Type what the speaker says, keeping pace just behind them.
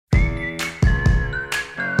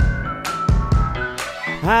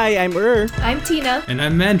Hi, I'm I'm Tina. And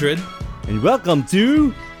I'm Mandrid. and welcome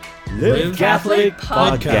to Live Catholic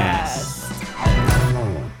Podcast.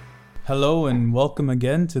 Hello and welcome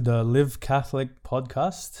again to the Live Catholic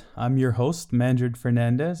Podcast. I'm your host, Mandrid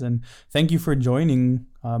Fernandez, and thank you for joining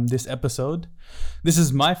this episode. This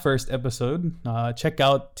is my first episode. Check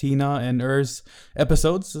out Tina and Er's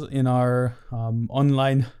episodes in our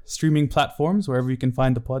online streaming platforms, wherever you can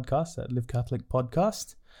find the podcast at Live Catholic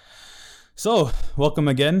Podcast. So, welcome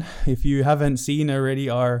again. If you haven't seen already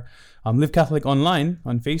our Live Catholic Online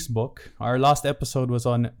on Facebook, our last episode was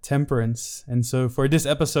on temperance. And so for this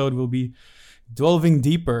episode, we'll be delving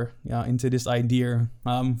deeper into this idea.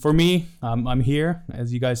 For me, I'm here,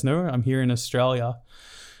 as you guys know, I'm here in Australia.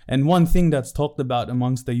 And one thing that's talked about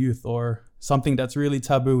amongst the youth, or something that's really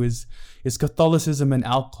taboo, is Catholicism and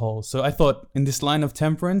alcohol. So I thought, in this line of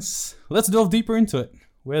temperance, let's delve deeper into it.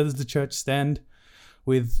 Where does the church stand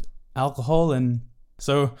with alcohol? And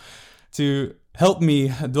so to help me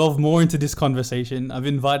delve more into this conversation, I've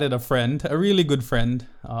invited a friend, a really good friend,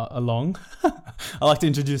 along. I'd like to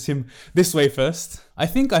introduce him this way first. I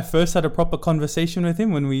think I first had a proper conversation with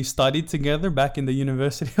him when we studied together back in the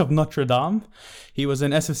University of Notre Dame. He was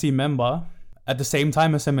an SFC member, at the same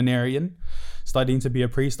time a seminarian, studying to be a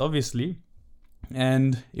priest, obviously.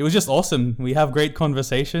 And it was just awesome. We have great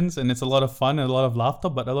conversations, and it's a lot of fun and a lot of laughter,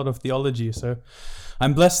 but a lot of theology. So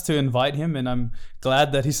I'm blessed to invite him, and I'm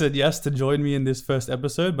glad that he said yes to join me in this first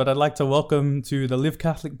episode. But I'd like to welcome to the Live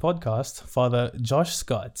Catholic Podcast, Father Josh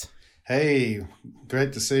Scott. Hey,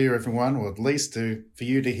 great to see you, everyone, or at least for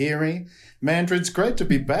you to hear me. Mandrid, it's great to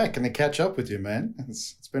be back and to catch up with you, man.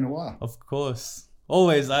 It's been a while. Of course.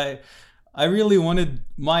 Always. I really wanted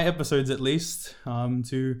my episodes, at least,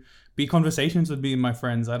 to be conversations with me and my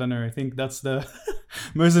friends. I don't know. I think that's the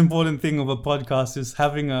most important thing of a podcast, is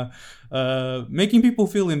having making people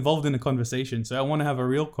feel involved in a conversation. So I want to have a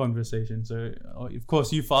real conversation. So of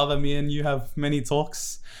course, you, Father, me and you have many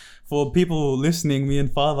talks. For people listening, me and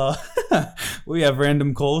Father, we have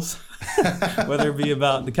random calls, whether it be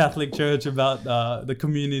about the Catholic Church, about the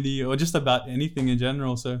community, or just about anything in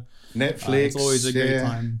general. So Netflix, it's always a great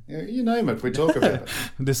time. Yeah, you name it, we talk about it.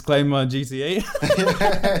 Disclaimer, GTA.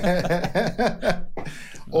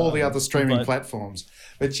 All the other streaming platforms.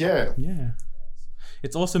 But yeah.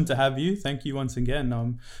 It's awesome to have you. Thank you once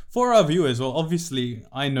again. For our viewers, well, obviously,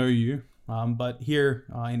 I know you, but here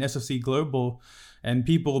in SFC Global, and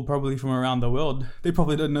people probably from around the world, they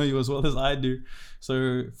probably don't know you as well as I do.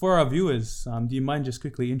 So for our viewers, do you mind just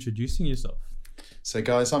quickly introducing yourself? So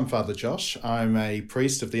guys, I'm Father Josh. I'm a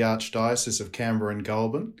priest of the Archdiocese of Canberra and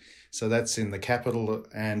Goulburn. So that's in the capital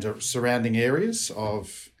and surrounding areas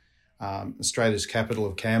of Australia's capital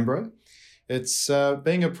of Canberra. It's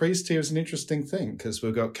being a priest here is an interesting thing, because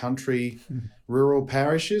we've got country, rural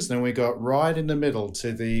parishes, and we got right in the middle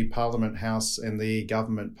to the Parliament House and the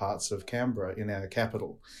government parts of Canberra in our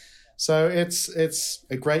capital. So it's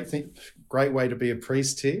a great way to be a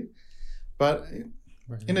priest here. But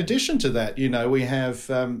in addition to that, we have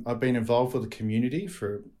I've been involved with the community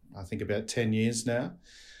for I think about 10 years now.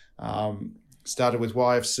 Started with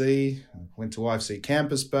YFC, went to YFC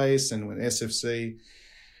campus base, and went SFC.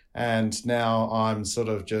 And now I'm sort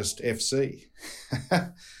of just FC.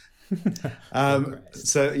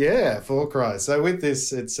 For Christ. So with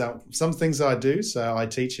this, it's some things I do. So I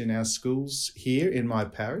teach in our schools here in my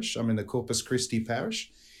parish. I'm in the Corpus Christi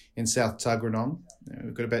parish in South Tuggeranong.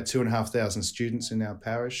 We've got about 2,500 students in our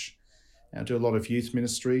parish. I do a lot of youth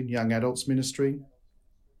ministry, young adults ministry.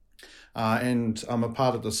 And I'm a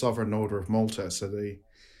part of the Sovereign Order of Malta. So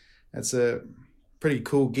that's a pretty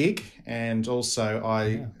cool gig, and also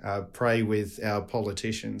I pray with our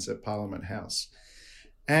politicians at Parliament House.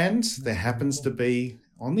 And there happens to be,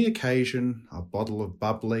 on the occasion, a bottle of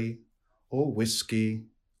bubbly or whiskey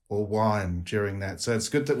or wine during that. So it's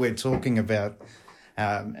good that we're talking about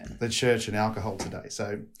the church and alcohol today.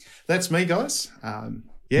 So that's me, guys. Thank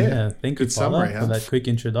you, good Father, summary for that quick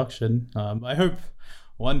introduction. I hope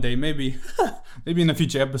one day, maybe in a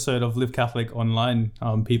future episode of Live Catholic Online,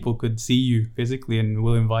 people could see you physically, and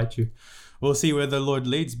we'll invite you. We'll see where the Lord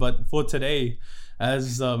leads. But for today,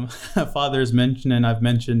 as Father has mentioned and I've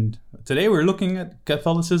mentioned, today we're looking at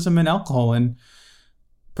Catholicism and alcohol. And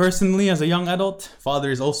personally, as a young adult,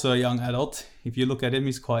 Father is also a young adult. If you look at him,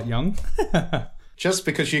 he's quite young. Just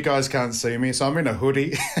because you guys can't see me, so I'm in a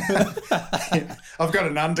hoodie. I've got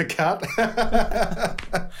an undercut.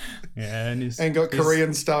 And got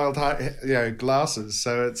Korean-style glasses,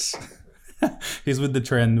 so it's... He's with the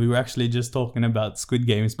trend. We were actually just talking about Squid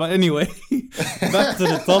Games. But anyway, back to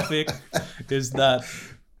the topic, is that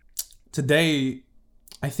today,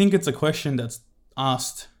 I think it's a question that's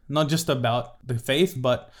asked not just about the faith,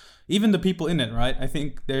 but even the people in it, right? I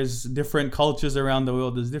think there's different cultures around the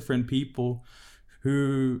world. There's different people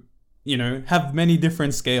who, have many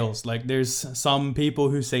different scales. Like there's some people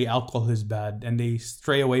who say alcohol is bad and they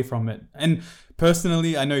stray away from it. And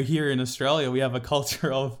personally, I know here in Australia, we have a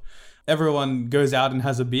culture of everyone goes out and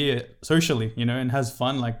has a beer socially, and has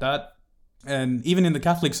fun like that. And even in the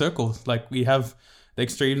Catholic circles, like we have the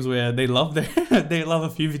extremes where they love a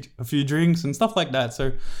few drinks and stuff like that.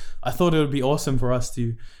 So I thought it would be awesome for us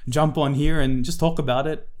to jump on here and just talk about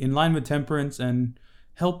it in line with temperance and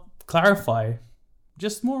help clarify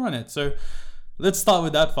just more on it. So let's start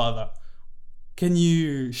with that, Father. Can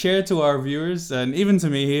you share to our viewers and even to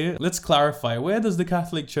me here, let's clarify, where does the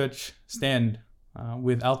Catholic Church stand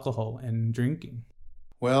with alcohol and drinking?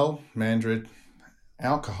 Well, Mandred,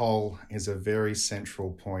 alcohol is a very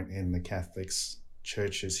central point in the Catholic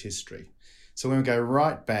Church's history. So when we go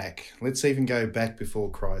right back, let's even go back before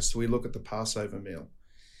Christ, we look at the Passover meal.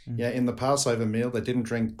 Yeah, in the Passover meal, they didn't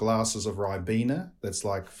drink glasses of Ribena. That's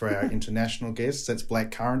like for our international guests, that's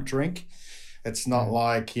blackcurrant drink. It's not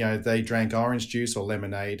like, they drank orange juice or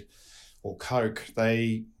lemonade or Coke.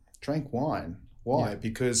 They drank wine. Why? Yeah.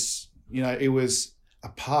 Because, it was a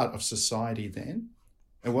part of society then.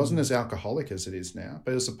 It wasn't as alcoholic as it is now,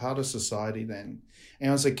 but it was a part of society then. And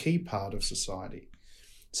it was a key part of society.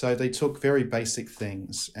 So they took very basic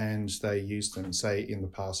things and they used them, say, in the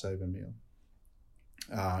Passover meal.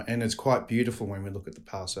 And it's quite beautiful when we look at the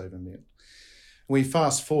Passover meal. We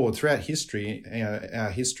fast forward throughout history, our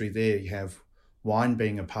history there, you have wine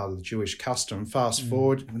being a part of the Jewish custom. Fast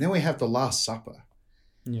forward, and then we have the Last Supper.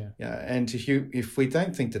 Yeah. And if we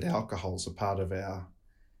don't think that alcohol's a part of our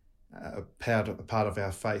part of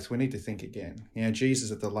our faith, we need to think again.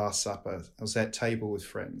 Jesus at the Last Supper was at table with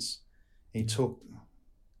friends. He took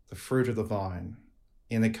the fruit of the vine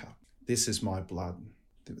in a cup. This is my blood,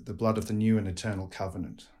 the blood of the new and eternal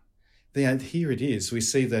covenant. Here it is. We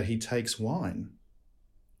see that he takes wine,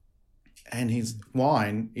 and his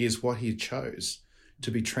wine is what he chose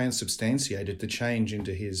to be transubstantiated, to change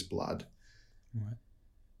into his blood. Right.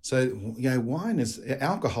 So,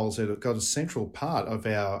 alcohol's got a central part of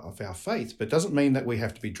our faith, but it doesn't mean that we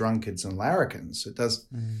have to be drunkards and larrikins. It does.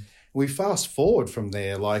 We fast forward from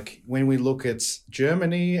there, like when we look at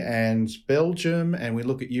Germany and Belgium and we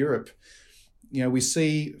look at Europe, we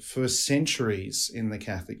see for centuries in the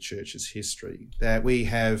Catholic Church's history that we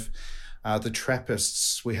have the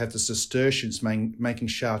Trappists, we have the Cistercians making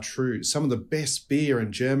chartreuse. Some of the best beer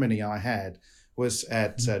in Germany I had was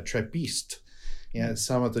at Trappist.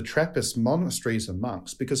 Some of the Trappist monasteries and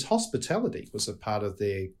monks, because hospitality was a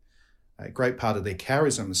great part of their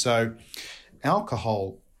charism. So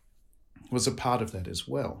alcohol was a part of that as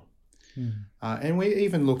well. And we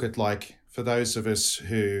even look at, like, for those of us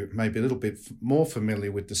who may be a little bit more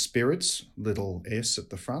familiar with the spirits, little s at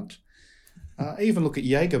the front, even look at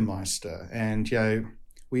Jägermeister, and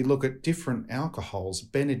we look at different alcohols,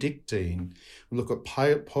 Benedictine, we look at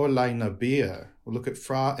Paulaner beer, we look at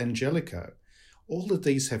Fra Angelico. All of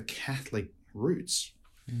these have Catholic roots.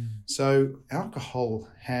 So alcohol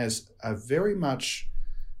has a very much,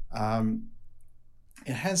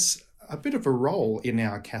 it has a bit of a role in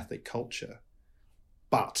our Catholic culture.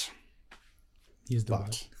 But,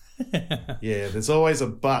 there's always a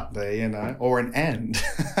but there, or an and.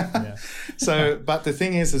 So, but the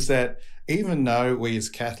thing is that even though we as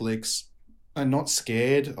Catholics are not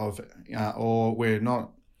scared of, or we're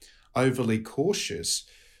not overly cautious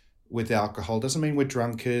with alcohol, doesn't mean we're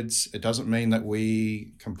drunkards. It doesn't mean that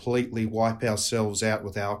we completely wipe ourselves out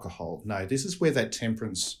with alcohol. No, this is where that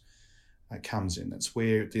temperance comes in. It's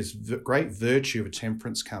where this great virtue of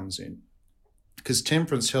temperance comes in, because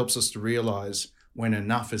temperance helps us to realize when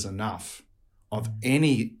enough is enough of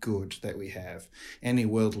any good that we have, any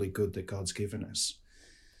worldly good that God's given us.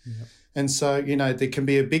 Yep. And so, there can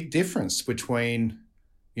be a big difference between,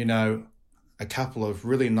 a couple of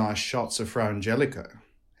really nice shots of Fra Angelico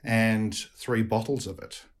and 3 bottles of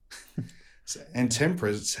it. And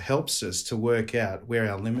temperance helps us to work out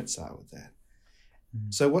where our limits are with that.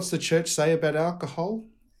 So what's the church say about alcohol?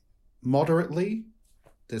 Moderately,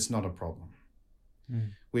 there's not a problem.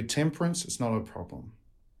 With temperance, it's not a problem.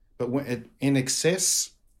 But in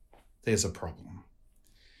excess, there's a problem.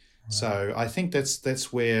 Right. So I think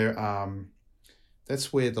that's where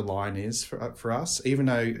the line is for us. Even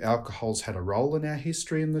though alcohol's had a role in our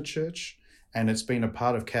history in the church, and it's been a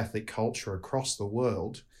part of Catholic culture across the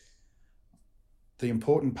world, the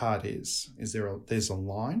important part is there's a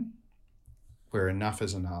line where enough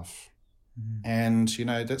is enough. And,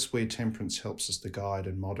 that's where temperance helps us to guide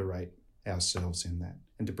and moderate ourselves in that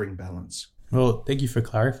and to bring balance. Well, thank you for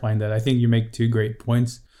clarifying that. I think you make 2 great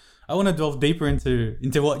points. I want to delve deeper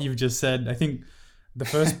into what you've just said. I think the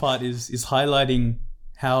first part is highlighting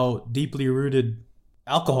how deeply rooted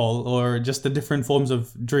alcohol or just the different forms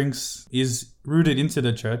of drinks is rooted into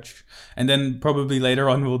the church. And then probably later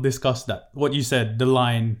on we'll discuss that, what you said, the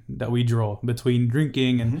line that we draw between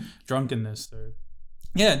drinking and drunkenness. So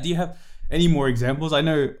yeah, do you have any more examples? I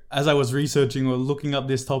know as I was researching or looking up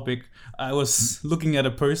this topic, I was looking at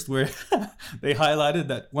a post where they highlighted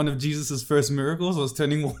that one of Jesus's first miracles was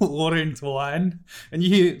turning water into wine. And you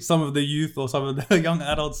hear some of the youth or some of the young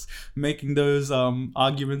adults making those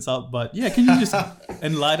arguments up. But yeah, can you just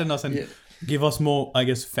enlighten us and give us more, I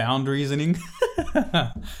guess, found reasoning?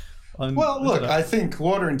 Well, look, I think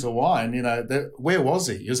water into wine, where was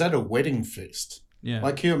he? He was at a wedding feast. Yeah.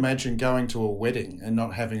 Like, can you imagine going to a wedding and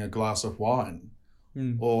not having a glass of wine?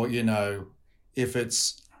 Or, if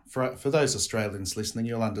it's, for those Australians listening,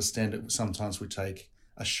 you'll understand it. Sometimes we take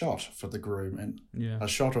a shot for the groom and a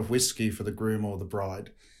shot of whiskey for the groom or the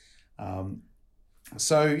bride.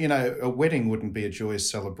 So, a wedding wouldn't be a joyous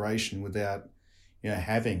celebration without,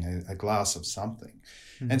 having a glass of something.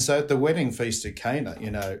 And so at the wedding feast at Cana,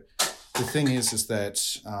 the thing is that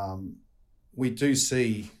we do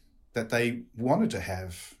see that they wanted to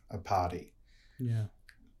have a party. Yeah.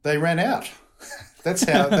 They ran out. That's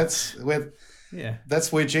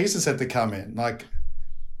where Jesus had to come in. Like,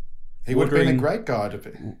 he would have been a great guy to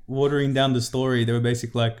be. Watering down the story, they were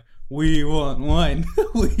basically like, we want wine.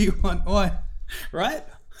 We want wine. Right?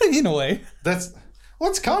 In a way.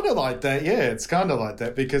 It's kind of like that. Yeah, it's kind of like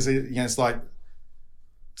that because it's like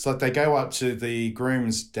they go up to the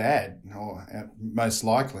groom's dad, or most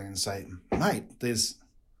likely, and say, mate,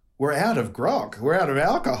 we're out of grog. We're out of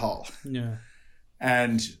alcohol. Yeah.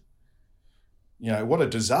 And, what a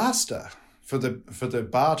disaster for the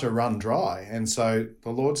bar to run dry. And so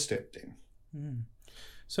the Lord stepped in.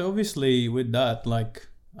 So obviously with that, like,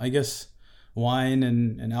 I guess wine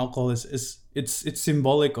and alcohol it's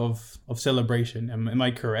symbolic of celebration. Am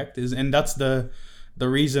I correct? And that's the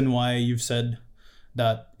reason why you've said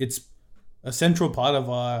that it's a central part of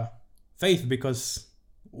our faith, because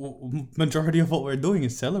majority of what we're doing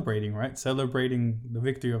is celebrating, right? Celebrating the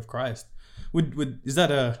victory of Christ. Is that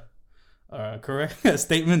a correct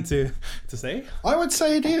statement to say? I would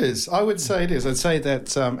say it is. I'd say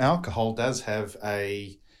that alcohol does have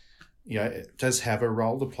a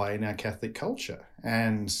role to play in our Catholic culture.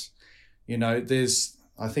 And,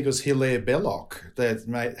 I think it was Hilaire Belloc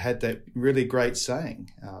that had that really great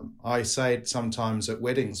saying. I say it sometimes at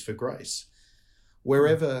weddings for grace.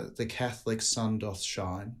 Wherever the Catholic sun doth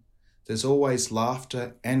shine, there's always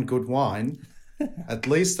laughter and good wine. At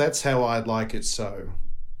least that's how I'd like it so.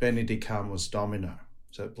 Benedicamus Domino.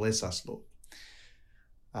 So bless us, Lord.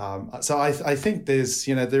 So I think there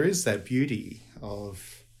is that beauty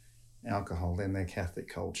of alcohol in their Catholic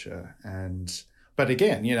culture. But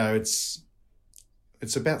again,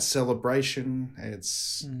 it's about celebration.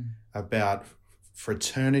 It's about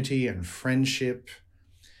fraternity and friendship.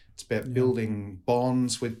 It's about building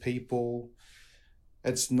bonds with people.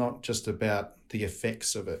 It's not just about the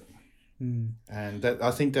effects of it. And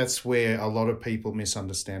I think that's where a lot of people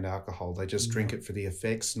misunderstand alcohol. They just drink it for the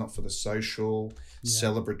effects, not for the social,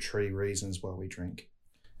 celebratory reasons why we drink.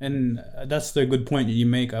 And that's the good point that you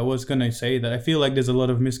make. I was going to say that I feel like there's a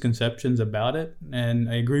lot of misconceptions about it. And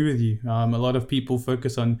I agree with you. A lot of people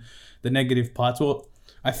focus on the negative parts. Well,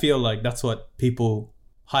 I feel like that's what people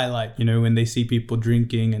highlight, when they see people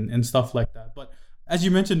drinking and stuff like that. But as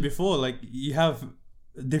you mentioned before, like, you have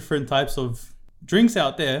different types of drinks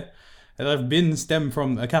out there that have been stemmed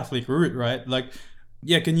from a Catholic root, right? Like,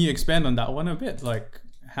 can you expand on that one a bit? Like,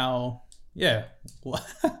 how...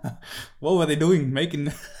 what were they doing making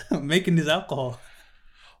this alcohol?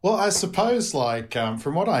 Well, I suppose, like,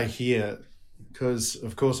 from what I hear, because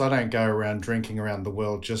of course I don't go around drinking around the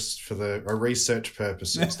world just for research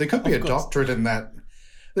purposes. There could be a doctorate in that.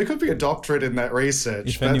 There could be a doctorate in that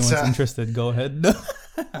research. If anyone's interested, go ahead.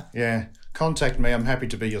 Yeah, contact me. I'm happy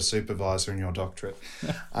to be your supervisor in your doctorate.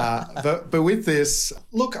 But with this,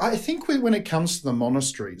 look, I think when it comes to the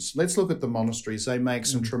monasteries, let's look at the monasteries. They make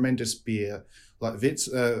some tremendous beer, like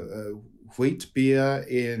wheat beer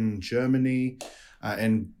in Germany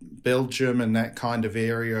and Belgium and that kind of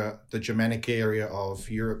area, the Germanic area of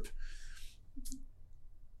Europe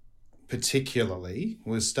particularly.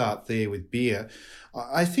 We'll start there with beer.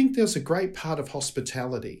 I think there's a great part of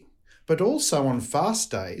hospitality, but also on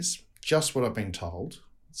fast days, just what I've been told.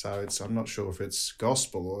 So I'm not sure if it's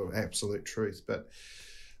gospel or absolute truth, but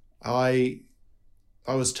I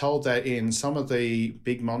was told that in some of the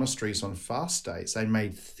big monasteries on fast days, they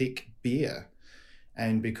made thick beer.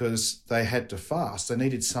 And because they had to fast, they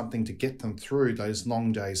needed something to get them through those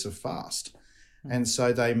long days of fast. And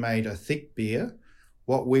so they made a thick beer,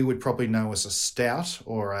 what we would probably know as a stout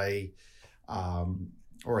or a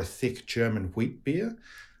thick German wheat beer,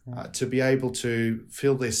 to be able to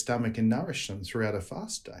fill their stomach and nourish them throughout a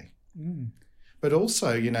fast day. But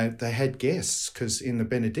also, they had guests, because in the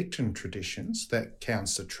Benedictine traditions, that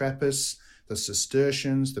counts the Trappists, the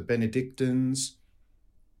Cistercians, the Benedictines.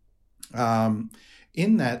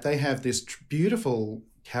 In that, they have this beautiful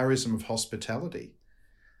charism of hospitality.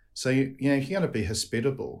 So, you're going to be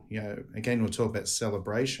hospitable. Again, we'll talk about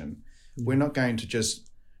celebration. We're not going to just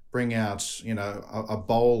bring out, a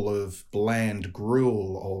bowl of bland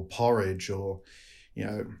gruel or porridge or,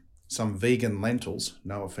 some vegan lentils.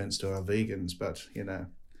 No offense to our vegans, but, you're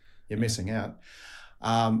missing out.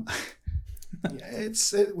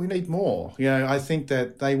 We need more. I think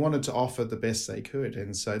that they wanted to offer the best they could.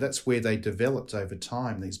 And so that's where they developed over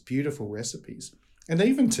time these beautiful recipes. And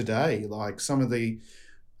even today, like some of the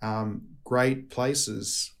great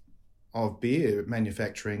places of beer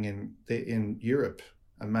manufacturing in Europe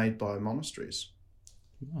are made by monasteries.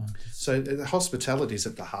 Oh. So the hospitality is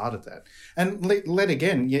at the heart of that. And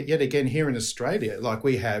yet again, here in Australia, like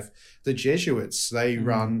we have the Jesuits, they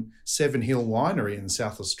run Seven Hill Winery in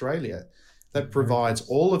South Australia that provides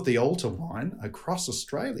all of the altar wine across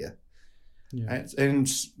Australia. Yeah. And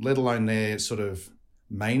let alone their sort of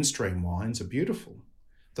mainstream wines are beautiful.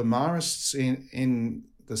 The Marists in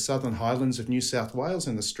the Southern Highlands of New South Wales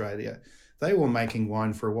in Australia, they were making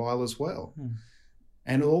wine for a while as well.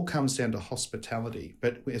 And it all comes down to hospitality,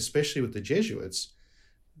 but especially with the Jesuits,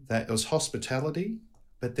 that it was hospitality,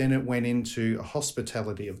 but then it went into a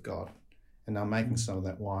hospitality of God. And they're making some of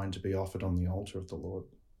that wine to be offered on the altar of the Lord.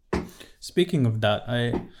 Speaking of that,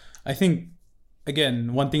 I think,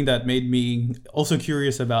 again, one thing that made me also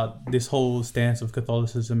curious about this whole stance of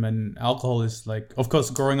Catholicism and alcohol is, like, of course,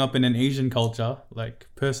 growing up in an Asian culture, like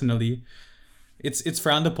personally, it's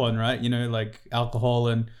frowned upon, right? Like alcohol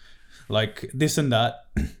and like this and that.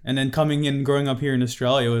 And then growing up here in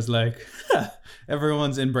Australia was like,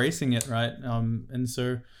 everyone's embracing it, right? And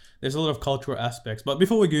so there's a lot of cultural aspects. But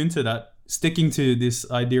before we go into that, sticking to this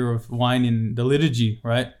idea of wine in the liturgy,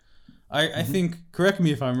 right? I think, correct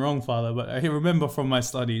me if I'm wrong, Father, but I remember from my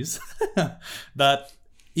studies that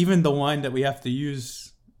even the wine that we have to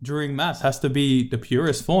use during Mass has to be the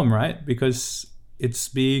purest form, right? Because it's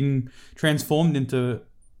being transformed into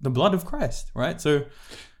the blood of Christ, right? So,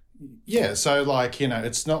 yeah, so like,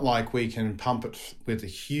 it's not like we can pump it with a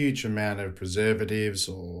huge amount of preservatives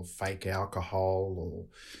or fake alcohol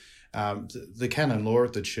or the canon law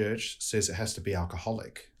of the church says it has to be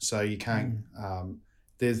alcoholic. So you can't...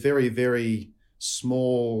 There's very, very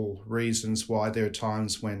small reasons why there are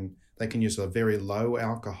times when they can use a very low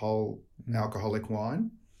alcoholic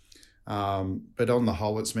wine. But on the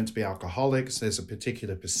whole, it's meant to be alcoholic. So there's a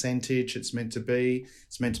particular percentage it's meant to be.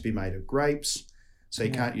 It's meant to be made of grapes. So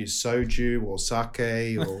you can't use soju or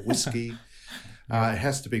sake or whiskey. It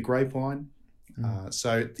has to be grape wine. There's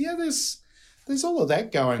all of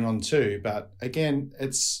that going on too. But again,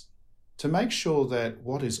 it's to make sure that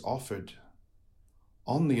what is offered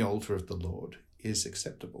on the altar of the Lord is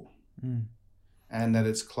acceptable, and that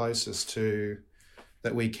it's closest to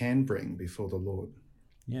that we can bring before the Lord.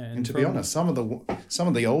 Yeah, and to be honest, some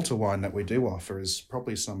of the altar wine that we do offer is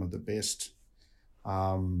probably some of the best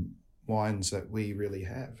wines that we really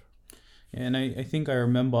have. Yeah, and I think I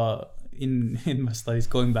remember in my studies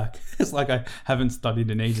going back, it's like I haven't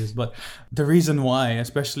studied in ages, but the reason why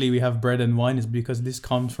especially we have bread and wine is because this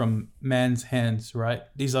comes from man's hands, right?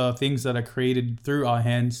 These are things that are created through our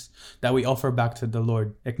hands that we offer back to the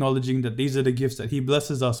Lord, acknowledging that these are the gifts that he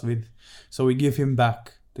blesses us with, so we give him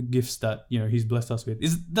back the gifts that he's blessed us with.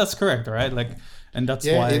 That's correct, right? Like, and that's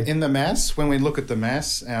why in the Mass, when we look at the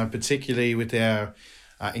Mass, particularly with our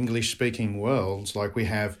English speaking world, like we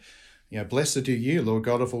have, blessed are you, Lord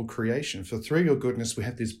God of all creation, for through your goodness we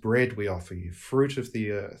have this bread we offer you, fruit of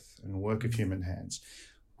the earth and work of human hands.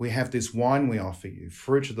 We have this wine we offer you,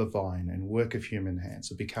 fruit of the vine and work of human hands,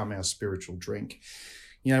 to become our spiritual drink.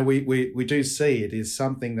 We do see it is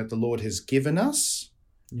something that the Lord has given us.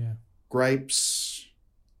 Yeah. Grapes,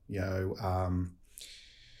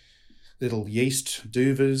 little yeast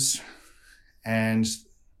duvers, and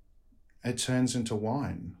it turns into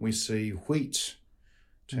wine. We see wheat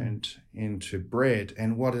turned into bread,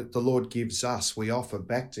 and what the Lord gives us, we offer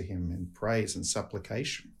back to him in praise and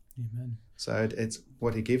supplication. Amen. So it's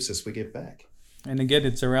what he gives us, we give back. And again,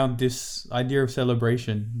 it's around this idea of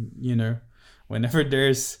celebration. Whenever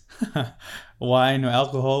there's wine or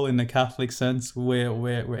alcohol in the Catholic sense,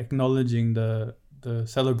 we're acknowledging the the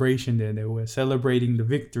celebration there. They were celebrating the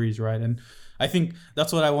victories, right? And I think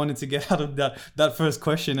that's what I wanted to get out of that first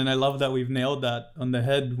question. And I love that we've nailed that on the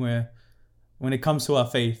head, where when it comes to our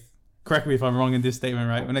faith, correct me if I'm wrong in this statement,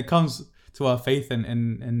 right? When it comes to our faith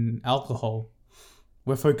and alcohol,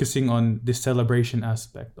 we're focusing on this celebration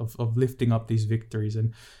aspect of lifting up these victories.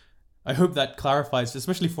 And I hope that clarifies,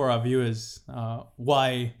 especially for our viewers,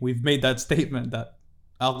 why we've made that statement that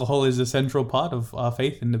alcohol is a central part of our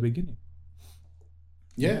faith in the beginning.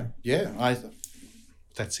 Yeah.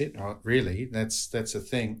 That's it, right? Really, that's a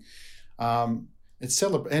thing. It's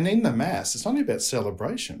and in the Mass, it's not only about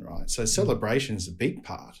celebration, right? So celebration is a big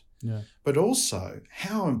part, but also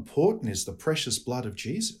how important is the precious blood of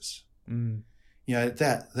Jesus? You know,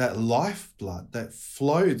 that lifeblood that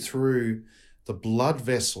flowed through the blood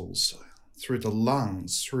vessels, through the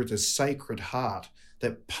lungs, through the sacred heart,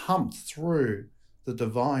 that pumped through the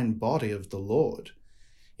divine body of the Lord.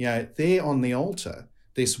 You know, there on the altar,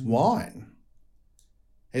 this wine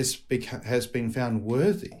has been found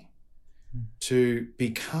worthy to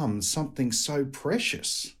become something so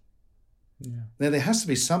precious. Now, there has to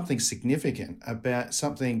be something significant about,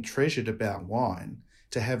 something treasured about wine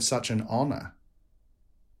to have such an honour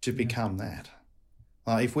to become that.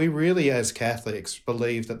 If we really, as Catholics,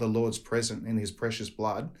 believe that the Lord's present in his precious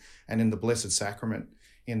blood and in the Blessed Sacrament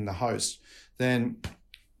in the host, then,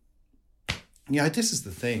 you know, this is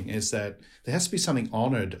the thing, is that there has to be something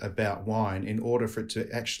honoured about wine in order for it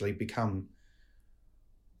to actually become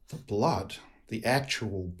the blood, the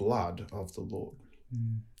actual blood of the Lord.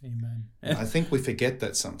 Amen. I think we forget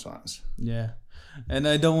that sometimes. Yeah. And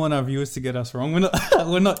I don't want our viewers to get us wrong.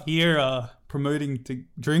 We're not here promoting to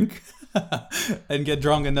drink and get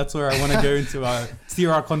drunk, and that's where I want to go into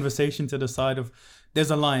steer our conversation to the side of,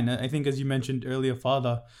 there's a line. I think, as you mentioned earlier,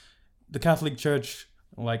 Father, the Catholic Church,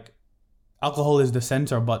 like, alcohol is the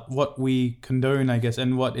center, but what we condone, I guess,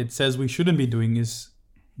 and what it says we shouldn't be doing is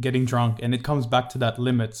getting drunk, and it comes back to that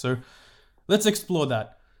limit. So let's explore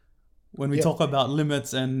that when we talk about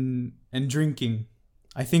limits and drinking.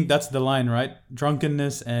 I think that's the line, right?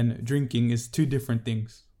 Drunkenness and drinking is two different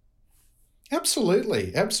things.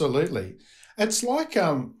 Absolutely. It's like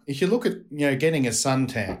if you look at, you know, getting a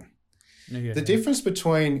suntan. The difference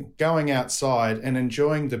between going outside and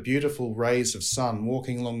enjoying the beautiful rays of sun,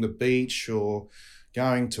 walking along the beach or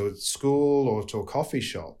going to school or to a coffee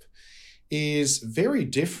shop, is very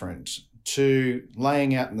different to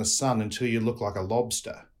laying out in the sun until you look like a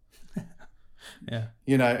lobster.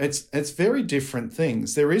 You know, it's very different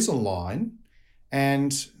things. There is a line,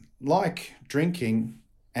 and like drinking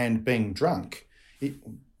and being drunk,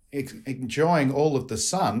 enjoying all of the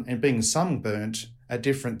sun and being sunburnt are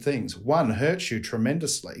different things. One hurts you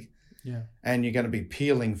tremendously, and you're going to be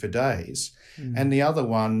peeling for days. And the other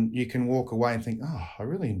one, you can walk away and think, oh, I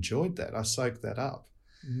really enjoyed that. I soaked that up.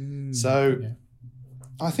 I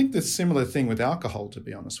think there's a similar thing with alcohol, to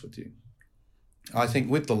be honest with you. I think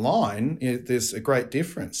with the line, there's a great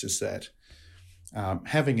difference, is that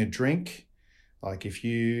having a drink, like if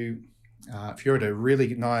you're at a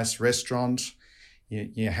really nice restaurant,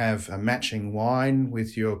 you have a matching wine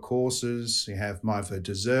with your courses, you have either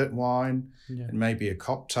dessert wine and maybe a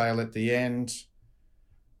cocktail at the end.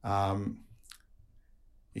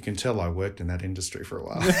 You can tell I worked in that industry for a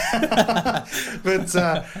while.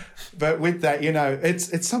 But with that, you know,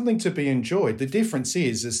 it's something to be enjoyed. The difference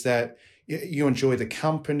is that you enjoy the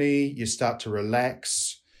company, you start to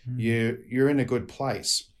relax, you're in a good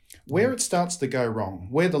place. Where it starts to go wrong,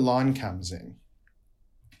 where the line comes in,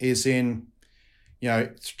 is in, you know,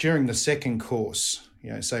 during the second course,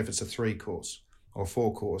 you know, say if it's a 3-course or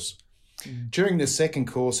 4-course. During the second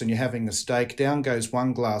course and you're having the steak, down goes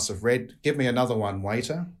one glass of red, give me another one,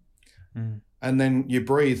 waiter. And then you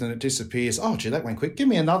breathe and it disappears. Oh, gee, that went quick. Give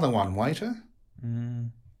me another one, waiter.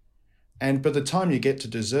 And by the time you get to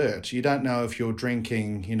dessert, you don't know if you're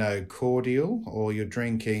drinking, you know, cordial or you're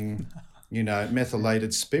drinking, you know,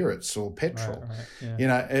 methylated spirits or petrol. You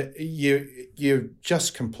know, you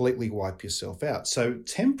just completely wipe yourself out. So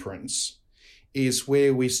temperance is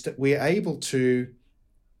where we're able to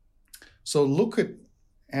sort of look at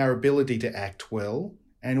our ability to act well,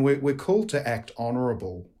 and we're called to act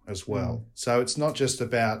honourable as well. So it's not just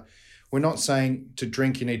about, we're not saying to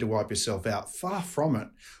drink you need to wipe yourself out. Far from it.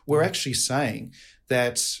 We're actually saying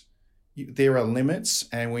that there are limits,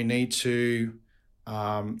 and we need to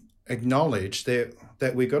acknowledge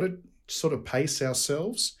that we've got to sort of pace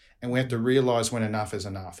ourselves, and we have to realise when enough is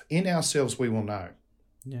enough. In ourselves, we will know.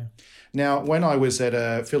 Now, when I was at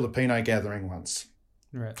a Filipino gathering once,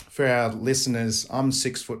 for our listeners, I'm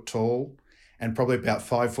 6 foot tall, and probably about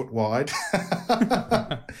 5 foot wide.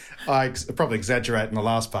 I probably exaggerate in the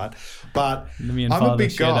last part, but Me and I'm Father a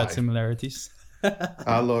big share guy. that similarities.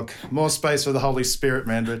 Look, more space for the Holy Spirit,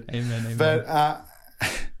 Mandred. Amen, amen. But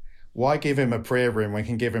why give him a prayer room? We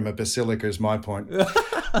can give him a basilica is my point.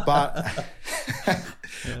 But,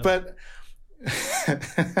 but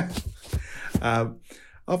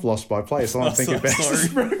I've lost my place. I'm thinking about the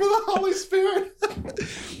Spirit of the Holy Spirit.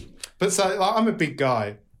 But so I'm a big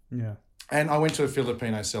guy. Yeah. And I went to a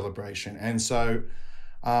Filipino celebration. And so,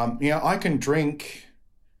 I can drink,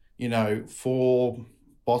 4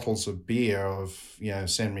 bottles of beer of,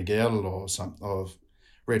 San Miguel or of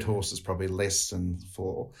Red Horse is probably less than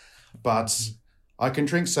 4. But I can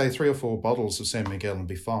drink, say, 3 or 4 bottles of San Miguel and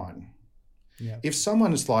be fine. Yeah. If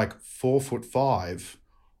someone is like 4'5"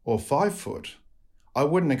 or 5 foot, I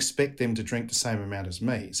wouldn't expect them to drink the same amount as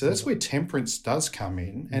me. So that's where temperance does come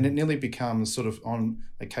in, and it nearly becomes sort of on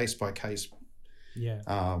a case-by-case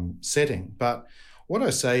setting. But what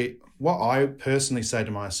I personally say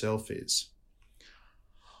to myself is,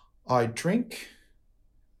 I drink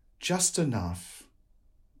just enough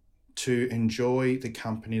to enjoy the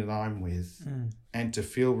company that I'm with and to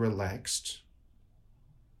feel relaxed.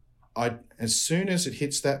 As soon as it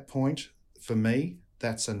hits that point, for me,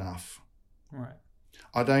 that's enough. Right.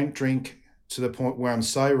 I don't drink to the point where I'm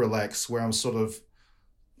so relaxed, where I'm sort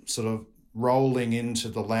of rolling into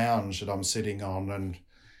the lounge that I'm sitting on and,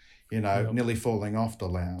 nearly falling off the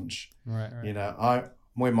lounge. Right.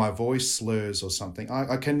 When my voice slurs or something,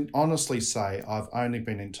 I can honestly say I've only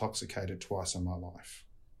been intoxicated twice in my life.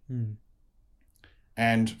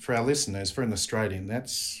 And for our listeners, for an Australian,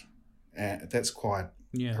 that's quite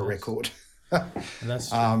a record. That's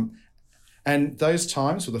true. And those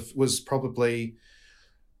times was probably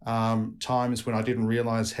times when I didn't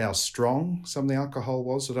realise how strong some of the alcohol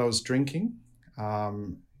was that I was drinking.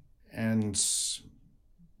 And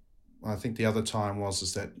I think the other time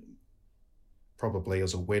was that probably it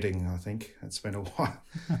was a wedding, I think. It's been a while.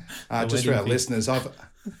 Just for our listeners,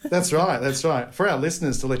 That's right. For our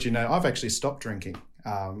listeners, to let you know, I've actually stopped drinking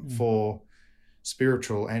for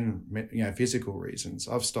spiritual and physical reasons.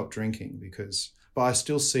 I've stopped drinking but I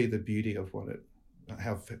still see the beauty of what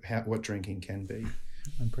drinking can be.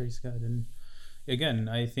 And praise God. And again,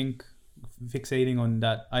 I think fixating on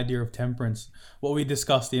that idea of temperance, what we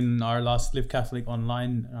discussed in our last Live Catholic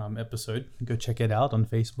Online episode, go check it out on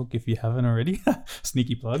Facebook if you haven't already.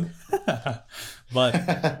 Sneaky plug. But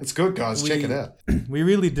it's good, guys. Check it out. We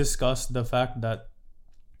really discussed the fact that,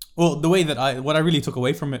 the way that what I really took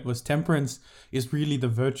away from it was temperance is really the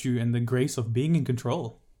virtue and the grace of being in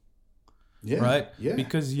control. Yeah. Right? Yeah.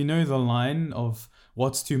 Because the line of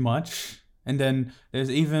what's too much. And then there's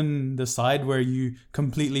even the side where you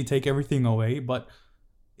completely take everything away, but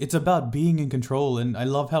it's about being in control. And I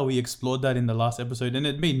love how we explored that in the last episode. And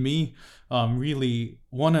it made me really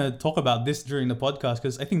want to talk about this during the podcast,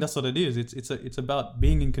 because I think that's what it is. It's about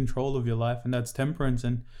being in control of your life, and that's temperance.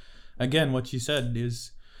 And again, what you said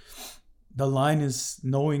is the line is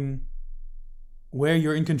knowing where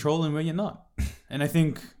you're in control and where you're not. And I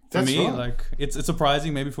think for me, like it's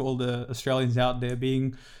surprising maybe for all the Australians out there,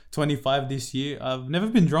 being 25 this year, I've never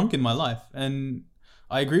been drunk in my life. And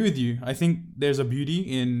I agree with you. I think there's a beauty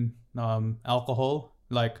in alcohol.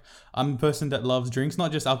 Like, I'm a person that loves drinks,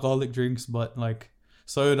 not just alcoholic drinks, but like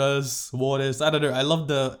sodas, waters. I don't know. I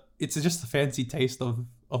love it's just a fancy taste of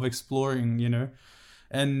exploring,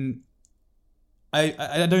 and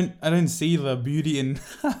I don't see the beauty in,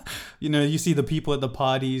 you see the people at the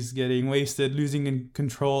parties getting wasted, losing in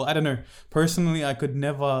control. I don't know. Personally, I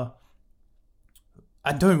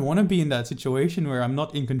don't want to be in that situation where I'm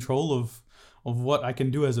not in control of what I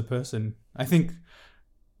can do as a person. I think,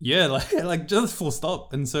 like just full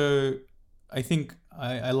stop. And so I think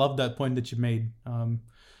I love that point that you made.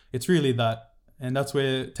 It's really that. And that's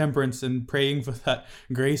where temperance and praying for that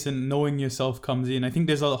grace and knowing yourself comes in. I think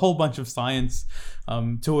there's a whole bunch of science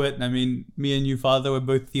to it. I mean, me and you, Father, we're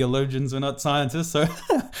both theologians. We're not scientists. So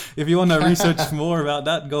if you want to research more about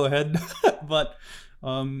that, go ahead. But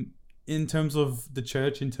in terms of the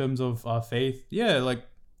church, in terms of our faith,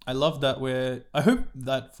 I love that I hope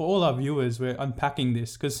that for all our viewers, we're unpacking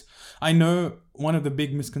this, because I know one of the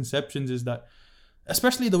big misconceptions is that,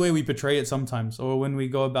 especially the way we portray it sometimes, or when we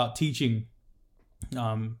go about teaching,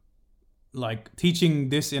 like teaching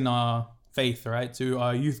this in our faith, right, to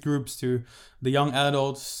our youth groups, to the young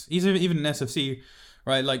adults, even in SFC,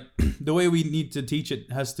 right, like the way we need to teach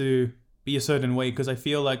it has to be a certain way, because I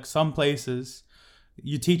feel like some places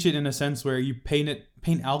you teach it in a sense where you paint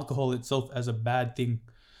alcohol itself as a bad thing,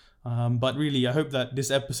 but really I hope that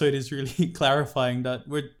this episode is really clarifying that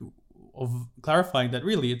of clarifying that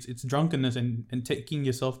really it's drunkenness and taking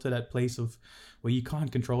yourself to that place of where you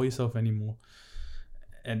can't control yourself anymore.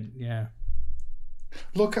 And yeah.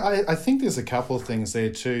 Look, I think there's a couple of things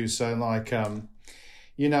there too. So like,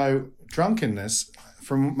 drunkenness,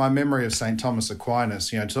 from my memory of St. Thomas Aquinas,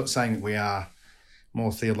 saying that we are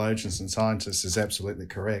more theologians than scientists is absolutely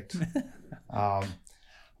correct.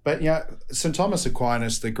 But St. Thomas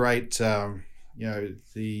Aquinas, the great, pretty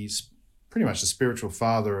much the spiritual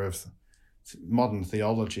father of modern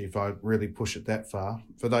theology, if I really push it that far.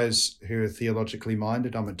 For those who are theologically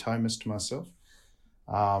minded, I'm a Thomist myself.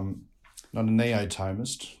 Not a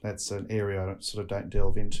neo-Thomist. That's an area I sort of don't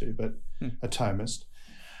delve into, but a Thomist.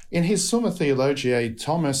 In his Summa Theologiae,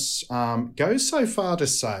 Thomas goes so far to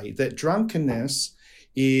say that drunkenness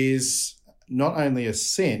is not only a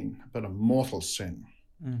sin, but a mortal sin.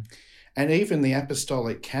 And even the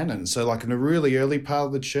apostolic canon, so like in the really early part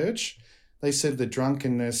of the church, they said that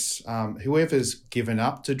drunkenness, whoever's given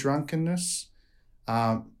up to drunkenness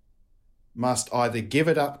must either give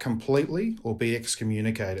it up completely or be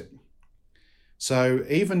excommunicated. So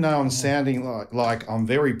even though I'm sounding like I'm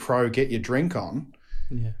very pro get your drink on,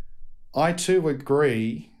 I too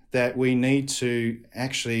agree that we need to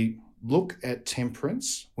actually look at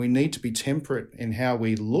temperance. We need to be temperate in how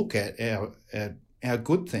we look at our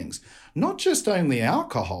good things, not just only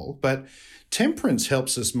alcohol, but temperance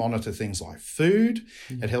helps us monitor things like food.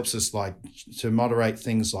 It helps us to moderate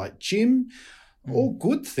things like gym, all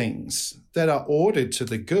good things that are ordered to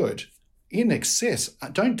the good. In excess,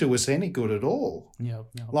 don't do us any good at all.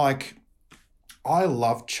 Like, I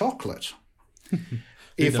love chocolate.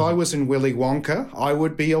 If I was in Willy Wonka, I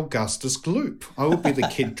would be Augustus Gloop. I would be the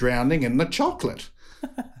kid drowning in the chocolate.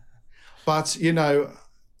 But,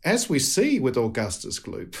 as we see with Augustus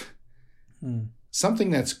Gloop,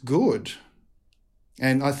 something that's good,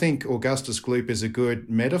 and I think Augustus Gloop is a good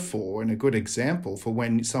metaphor and a good example for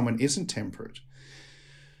when someone isn't temperate.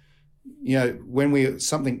 When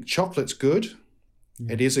chocolate's good,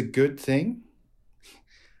 it is a good thing.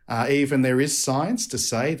 Even there is science to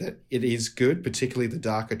say that it is good, particularly the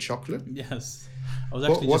darker chocolate. Yes. I was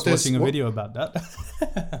actually watching a video about that.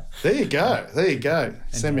 There you go.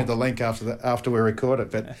 Send me the link after we record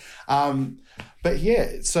it. But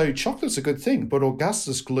yeah, so chocolate's a good thing. But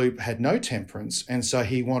Augustus Gloop had no temperance, and so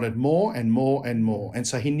he wanted more and more and more. And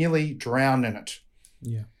so he nearly drowned in it.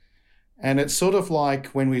 Yeah. And it's sort of like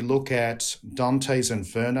when we look at Dante's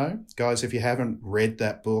Inferno. Guys, if you haven't read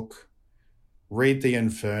that book, read the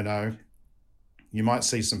Inferno. You might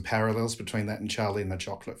see some parallels between that and Charlie and the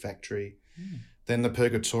Chocolate Factory. Then the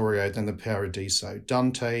Purgatorio, then the Paradiso.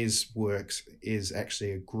 Dante's works is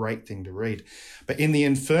actually a great thing to read. But in the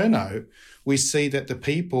Inferno, we see that the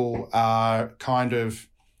people are kind of,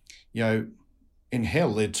 in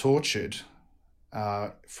hell, they're tortured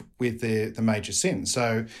with the major sins.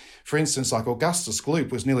 So, for instance, like Augustus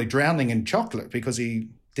Gloop was nearly drowning in chocolate because he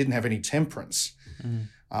didn't have any temperance.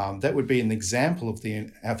 That would be an example of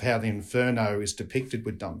how the Inferno is depicted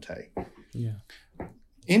with Dante. Yeah.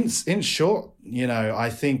 In short, I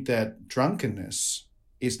think that drunkenness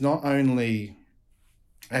is not only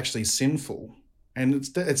actually sinful, and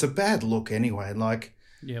it's a bad look anyway. Like,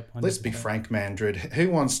 let's be frank, Mandrid.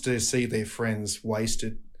 Who wants to see their friends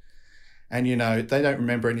wasted? And, they don't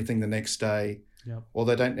remember anything the next day, or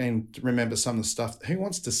they don't even remember some of the stuff. Who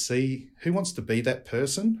wants to be that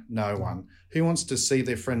person? No one. Who wants to see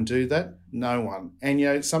their friend do that? No one.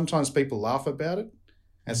 And, sometimes people laugh about it.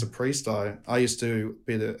 As a priest, I used to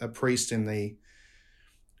be a priest in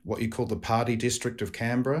what you call the party district of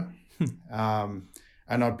Canberra. And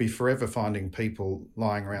I'd be forever finding people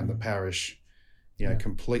lying around the parish,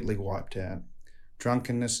 completely wiped out.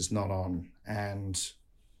 Drunkenness is not on. And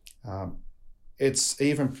it's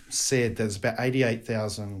even said there's about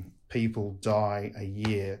 88,000 people die a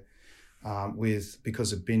year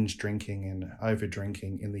because of binge drinking and over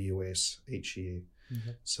drinking in the US each year.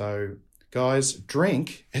 So, guys,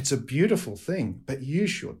 drink, it's a beautiful thing, but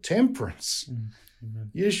use your temperance.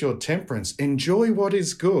 Use your temperance. Enjoy what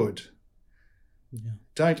is good.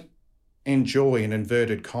 Don't enjoy in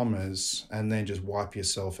inverted commas and then just wipe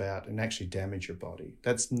yourself out and actually damage your body.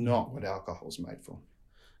 That's not what alcohol's made for.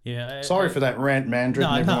 Yeah. Sorry for that rant, Mandrick,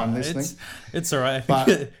 and everyone listening. It's all right. I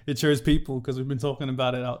think it shows people, because we've been talking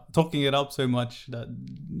it up so much that,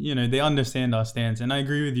 they understand our stance. And I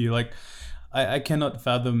agree with you. Like, I cannot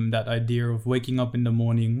fathom that idea of waking up in the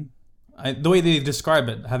morning. The way they describe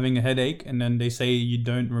it, having a headache, and then they say you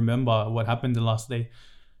don't remember what happened the last day.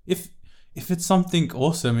 If it's something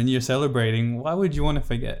awesome and you're celebrating, why would you want to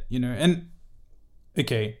forget? And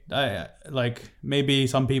okay, maybe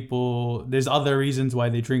some people, there's other reasons why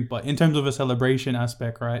they drink, but in terms of a celebration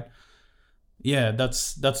aspect, right? yeah,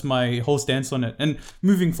 that's my whole stance on it. And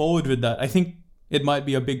moving forward with that, I think it might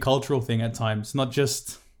be a big cultural thing at times, not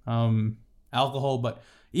just alcohol, but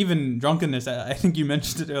even drunkenness. I think you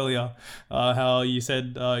mentioned it earlier, how you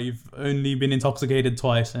said you've only been intoxicated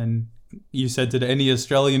twice, and you said to any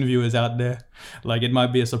Australian viewers out there, like, it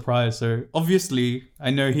might be a surprise. So obviously,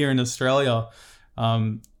 I know here in Australia,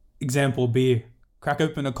 example beer, crack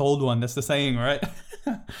open a cold one. That's the saying, right?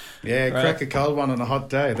 Yeah, Right. crack a cold one on a hot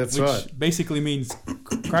day. That's Which right. basically means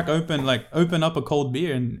open up a cold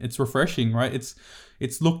beer, and it's refreshing, right?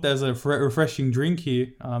 It's looked as a refreshing drink here,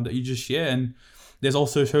 that you just share. And there's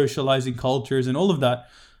also socializing cultures and all of that.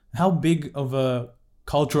 How big of a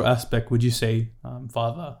cultural aspect would you say,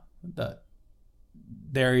 Father, that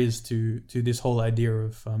there is to this whole idea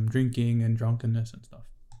of drinking and drunkenness and stuff?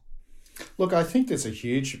 Look, I think there's a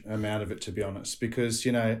huge amount of it, to be honest, because,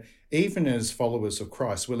 even as followers of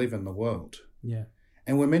Christ, we live in the world Yeah.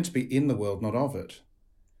 and we're meant to be in the world, not of it.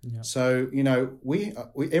 Yeah. So, we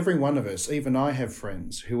every one of us, even I have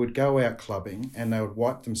friends who would go out clubbing and they would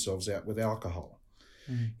wipe themselves out with alcohol.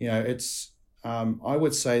 It's, I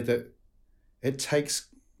would say that it takes,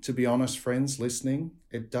 to be honest, friends listening,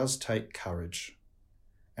 it does take courage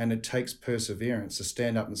and it takes perseverance to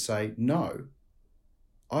stand up and say, no,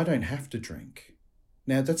 I don't have to drink.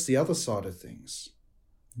 Now, that's the other side of things.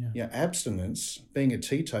 Yeah. Abstinence, being a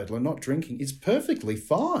teetotaler, not drinking, is perfectly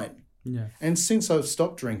fine. Yeah. And since I've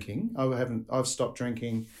stopped drinking, I've stopped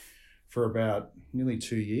drinking for about nearly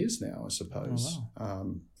 2 years now, I suppose.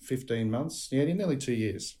 Oh, 15 months. Yeah, nearly 2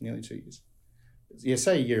 years. Yeah,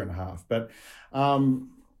 say a year and a half. But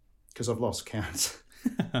because I've lost count.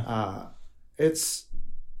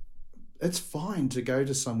 It's fine to go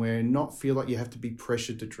to somewhere and not feel like you have to be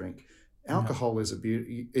pressured to drink. Alcohol is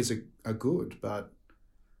a good, but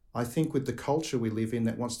I think with the culture we live in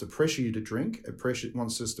that wants to pressure you to drink,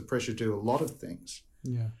 wants us to pressure to do a lot of things.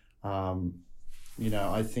 Yeah.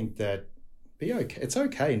 I think that it's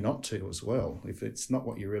okay not to as well if it's not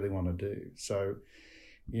what you really want to do. So,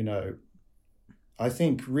 I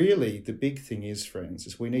think really the big thing is, friends,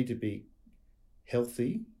 is we need to be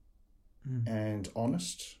healthy and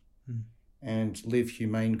honest and live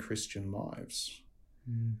humane Christian lives.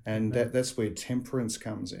 And that's where temperance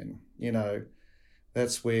comes in.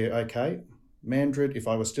 That's where, okay, Mandrid, if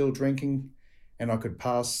I was still drinking and I could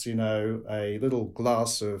pass, a little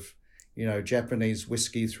glass of, Japanese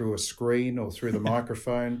whiskey through a screen or through the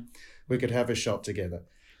microphone, we could have a shot together.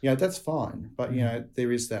 That's fine. But,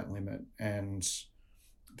 there is that limit. And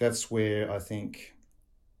that's where I think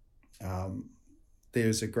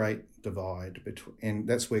there's a great divide between, and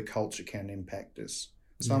that's where culture can impact us.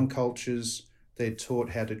 Some cultures, they're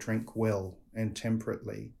taught how to drink well and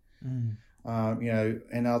temperately.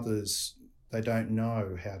 And others, they don't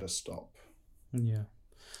know how to stop. Yeah.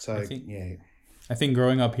 So, I think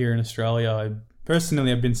growing up here in Australia,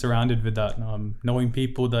 I've been surrounded with that, knowing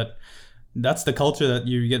people that's the culture that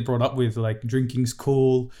you get brought up with, like drinking's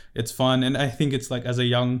cool, it's fun. And I think it's like, as a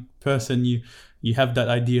young person, you have that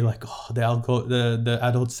idea like, oh, the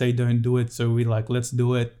adults say don't do it, so we like, let's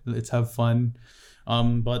do it, let's have fun.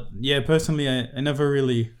 But yeah, personally, I never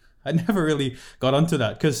really got onto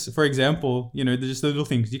that because, for example, there's just little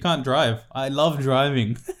things. You can't drive. I love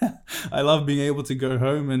driving. I love being able to go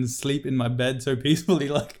home and sleep in my bed so peacefully.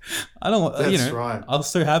 Like, I don't, That's right. I'll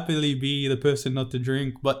so happily be the person not to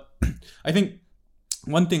drink. But I think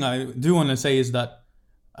one thing I do want to say is that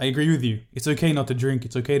I agree with you. It's okay not to drink.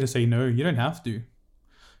 It's okay to say no. You don't have to.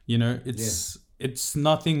 It's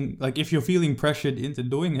nothing, like, if you're feeling pressured into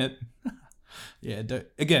doing it. Yeah,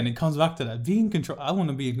 again, it comes back to that. Be in control. I want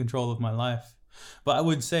to be in control of my life. But I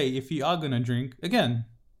would say, if you are going to drink, again,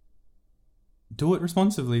 do it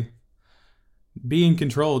responsibly. Be in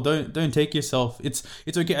control. Don't take yourself. It's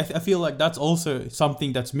okay. I feel like that's also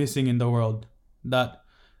something that's missing in the world. That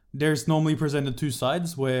there's normally presented two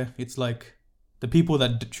sides, where it's like the people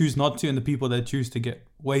that choose not to and the people that choose to get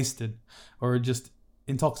wasted or just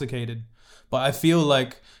intoxicated. But I feel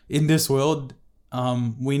like in this world,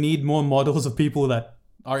 we need more models of people that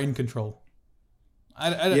are in control.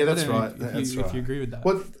 That's right. If you agree with that.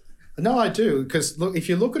 Well, no, I do, because look, if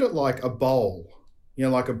you look at it like a bowl,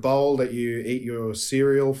 like a bowl that you eat your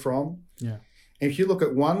cereal from. Yeah. If you look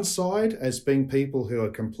at one side as being people who are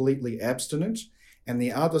completely abstinent, and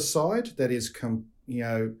the other side that is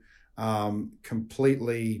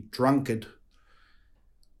completely drunkard,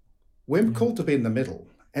 we're called to be in the middle.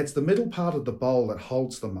 It's the middle part of the bowl that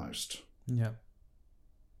holds the most. Yeah.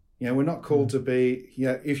 We're not called to be,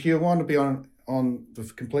 if you want to be on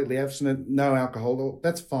the completely abstinent, no alcohol,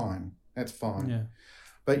 that's fine. That's fine. Yeah.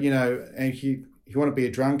 But, if if you want to be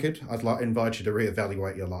a drunkard, I'd invite you to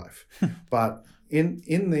reevaluate your life. But in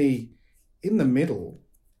the middle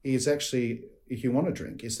is actually, if you want to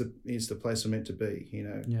drink, is the place we're meant to be. You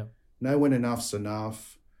know, Yeah. know when enough's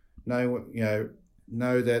enough. Know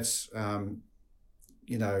that's there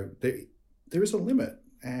is a limit,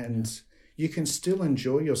 and you can still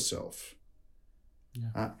enjoy yourself.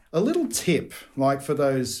 Yeah. A little tip, like for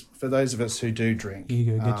those of us who do drink. Here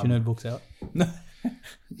you go. Get your notebooks out.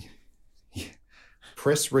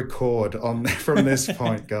 Press record from this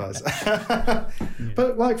point, guys.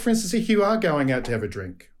 But like, for instance, if you are going out to have a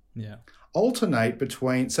drink, Yeah. alternate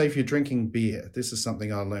between, say, if you're drinking beer. This is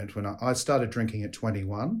something I learned when I started drinking at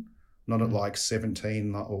 21, not at like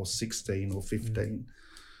 17 or 16 or 15,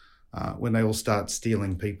 when they all start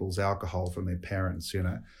stealing people's alcohol from their parents, you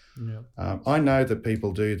know. Yeah. I know that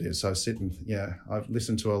people do this. I've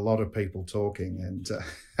listened to a lot of people talking, and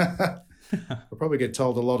I probably get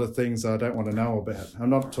told a lot of things I don't want to know about. I'm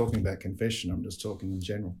not talking about confession. I'm just talking in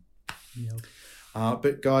general. Yeah.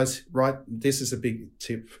 But guys, right, this is a big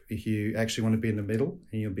tip if you actually want to be in the middle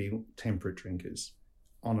and you'll be temperate drinkers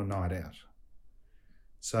on a night out.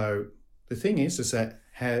 So the thing is that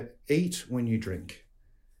eat when you drink.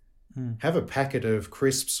 Have a packet of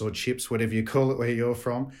crisps or chips, whatever you call it where you're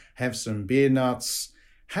from. Have some beer nuts.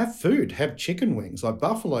 Have food. Have chicken wings. Like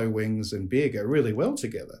buffalo wings and beer go really well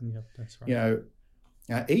together. Yep, that's right. You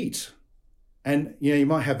know, eat. And, you know, you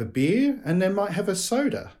might have a beer and then might have a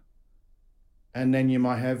soda. And then you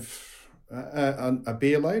might have a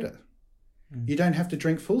beer later. You don't have to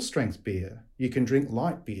drink full strength beer. You can drink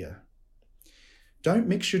light beer. Don't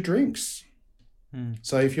mix your drinks.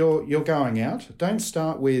 So if you're going out, don't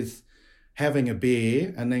start with having a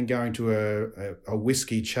beer and then going to a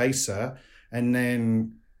whiskey chaser and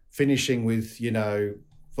then finishing with, you know,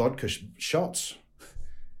 vodka shots.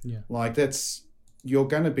 Yeah. Like you're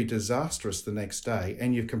going to be disastrous the next day,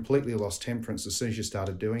 and you've completely lost temperance as soon as you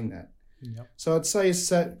started doing that. Yep. So I'd say is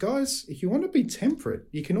that, guys, if you want to be temperate,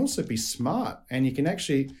 you can also be smart, and you can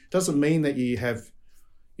actually, doesn't mean that you have,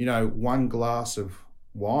 you know, one glass of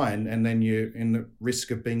wine and then you're in the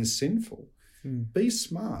risk of being sinful. Be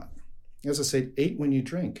smart. As I said, eat when you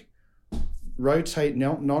drink. Rotate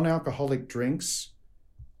non-alcoholic drinks,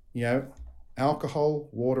 you know, alcohol,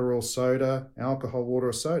 water or soda, alcohol, water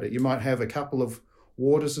or soda. You might have a couple of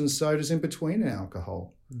waters and sodas in between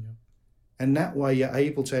alcohol. Yeah. And that way you're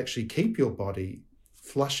able to actually keep your body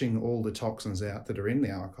flushing all the toxins out that are in the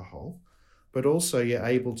alcohol, but also you're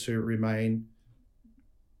able to remain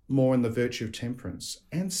more in the virtue of temperance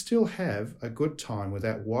and still have a good time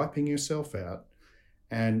without wiping yourself out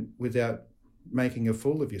and without making a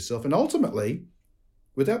fool of yourself, and ultimately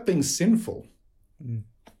without being sinful. And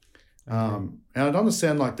I don't want to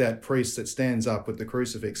sound like that priest that stands up with the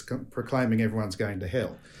crucifix proclaiming everyone's going to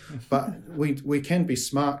hell. But we can be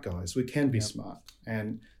smart, guys. We can be smart.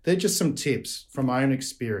 And they're just some tips from my own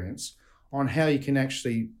experience on how you can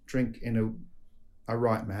actually drink in a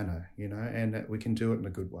right manner, you know, and that we can do it in a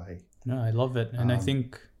good way. No, I love it. And I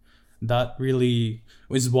think that really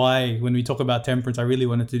is why when we talk about temperance, I really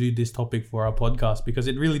wanted to do this topic for our podcast, because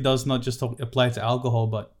it really does not just apply to alcohol,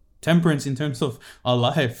 but temperance in terms of our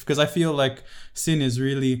life. Because I feel like sin is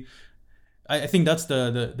really, I think that's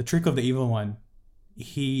the trick of the evil one.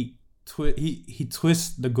 He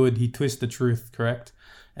twists the good, he twists the truth, correct?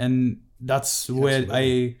 And that's where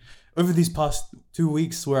over these past 2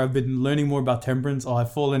 weeks where I've been learning more about temperance,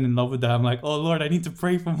 I've fallen in love with that. I'm like, oh Lord, I need to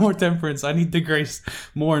pray for more temperance. I need the grace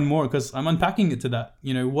more and more, because I'm unpacking it to that.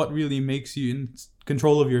 You know, what really makes you in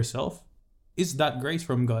control of yourself is that grace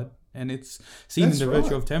from God. And it's seen in the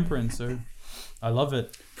virtue of temperance. So I love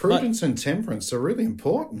it. Prudence and temperance are really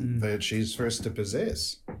important virtues for us to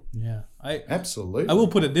possess. Yeah. Absolutely. I will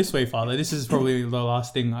put it this way, Father. This is probably the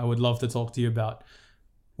last thing I would love to talk to you about.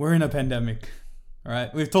 We're in a pandemic. All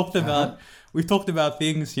right. We've talked about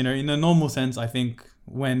things, you know, in a normal sense. I think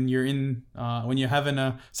when you're when you're having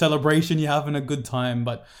a celebration, you're having a good time.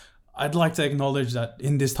 But I'd like to acknowledge that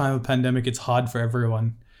in this time of pandemic, it's hard for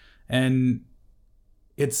everyone, and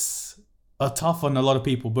it's tough on a lot of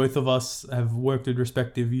people. Both of us have worked with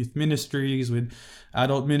respective youth ministries, with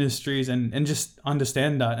adult ministries, and just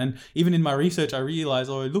understand that. And even in my research, I realized,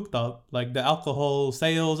 I looked up like the alcohol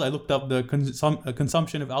sales. I looked up the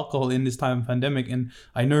consumption of alcohol in this time of pandemic, and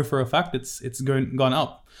I know for a fact it's gone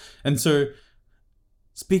up. And so,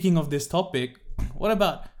 speaking of this topic, what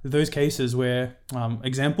about those cases where,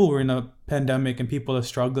 example, we're in a pandemic and people are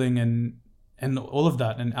struggling and all of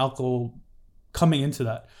that, and alcohol coming into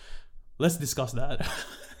that? Let's discuss that.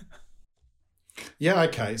 Yeah,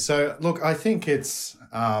 okay. So, look, I think it's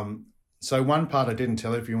So one part I didn't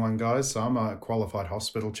tell everyone, guys, so I'm a qualified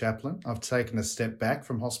hospital chaplain. I've taken a step back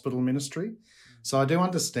from hospital ministry. So I do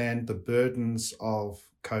understand the burdens of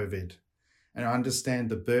COVID, and I understand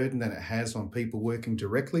the burden that it has on people working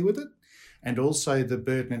directly with it, and also the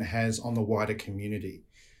burden it has on the wider community.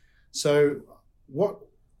 So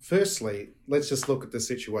firstly, let's just look at the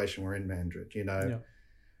situation we're in, Mandrid.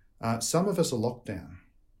 Some of us are locked down.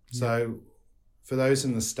 So for those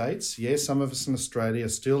in the States, yes, some of us in Australia are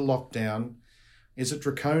still locked down. Is it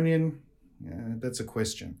draconian? Yeah, that's a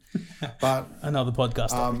question. But another podcast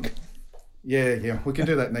topic. Yeah, we can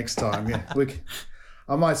do that next time. Yeah,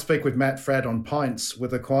 I might speak with Matt Fradd on Pints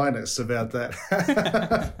with Aquinas about that.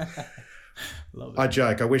 Love it. I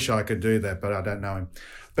joke. I wish I could do that, but I don't know him.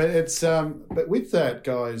 But it's but with that,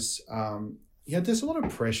 guys, there's a lot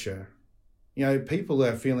of pressure. People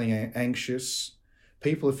are feeling anxious.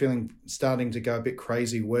 People are starting to go a bit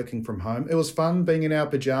crazy working from home. It was fun being in our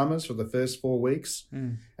pajamas for the first 4 weeks.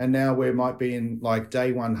 And now we might be in like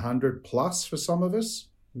day 100 plus for some of us.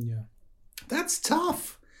 Yeah. That's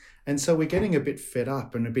tough. And so we're getting a bit fed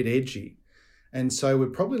up and a bit edgy. And so we're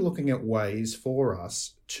probably looking at ways for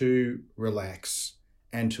us to relax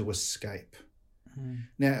and to escape.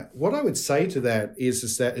 Now, what I would say to that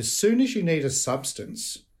is that as soon as you need a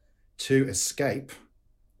substance to escape,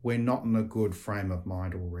 we're not in a good frame of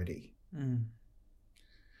mind already.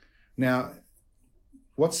 Now,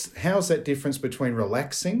 how's that difference between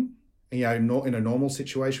relaxing, in a normal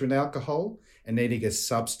situation with alcohol, and needing a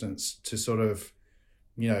substance to sort of,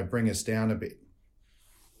 bring us down a bit?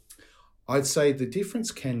 I'd say the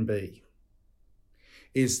difference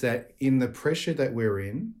is that in the pressure that we're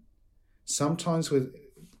in, sometimes with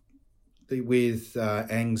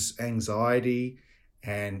anxiety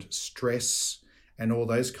and stress and all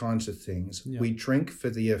those kinds of things, we drink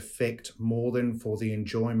for the effect more than for the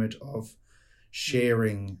enjoyment of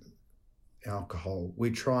sharing alcohol.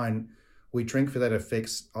 We drink for that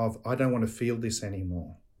effect of, I don't want to feel this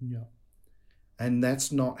anymore. Yeah. And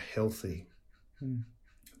that's not healthy.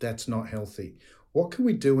 That's not healthy. What can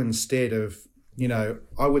we do instead of,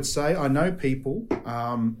 I would say, I know people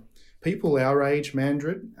our age,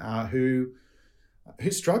 Mandrid,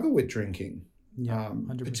 who struggle with drinking. Yeah,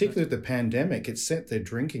 particularly the pandemic, it set their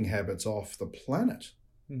drinking habits off the planet.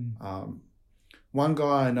 One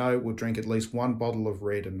guy I know will drink at least 1 bottle of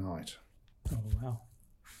red a night. Oh, wow.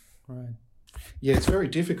 Right. Yeah, it's very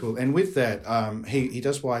difficult. And with that, he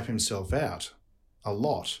does wipe himself out a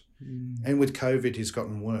lot. And with COVID, he's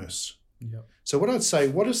gotten worse. Yep. So what I'd say,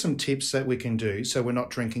 what are some tips that we can do so we're not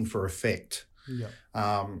drinking for effect? Yep.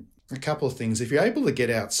 A couple of things. If you're able to get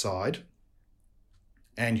outside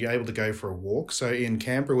and you're able to go for a walk. So in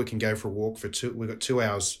Canberra, we can go for a walk we've got 2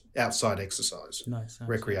 hours outside exercise, nice.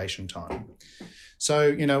 Recreation time.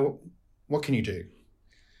 So, what can you do?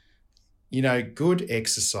 Good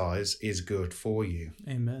exercise is good for you.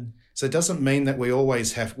 Amen. So it doesn't mean that we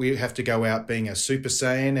have to go out being a Super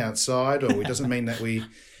Saiyan outside, or it doesn't mean that we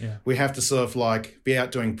have to sort of like be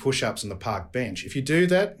out doing push-ups on the park bench. If you do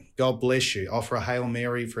that, God bless you. Offer a Hail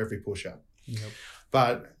Mary for every push-up. Yep.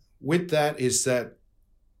 But with that is that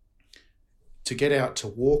to get out to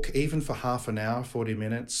walk, even for half an hour, 40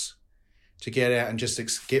 minutes, to get out and just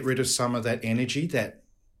get rid of some of that energy, that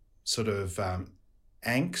sort of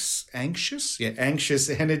anxious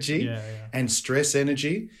energy and stress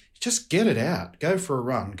energy. Just get it out. Go for a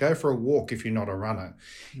run. Go for a walk if you're not a runner.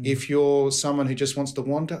 If you're someone who just wants to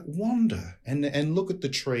wander and look at the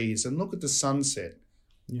trees and look at the sunset.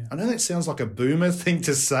 Yeah. I know that sounds like a boomer thing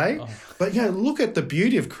to say, but look at the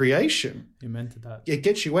beauty of creation. You meant that. It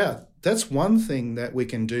gets you out. That's one thing that we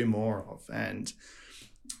can do more of. And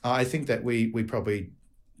I think that we probably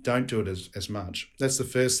don't do it as much. That's the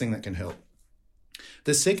first thing that can help.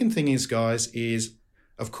 The second thing is, guys,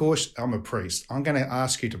 of course, I'm a priest. I'm going to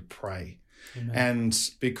ask you to pray. Amen. And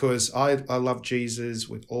because I love Jesus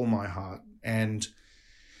with all my heart. And,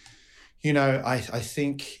 I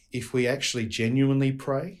think if we actually genuinely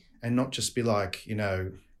pray and not just be like,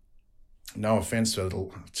 no offense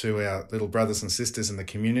to our little brothers and sisters in the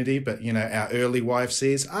community, but, our early wife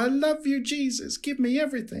says, I love you, Jesus. Give me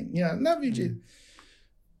everything. I love you, Jesus.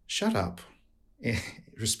 Shut up.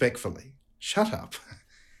 Respectfully. Shut up.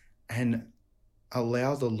 And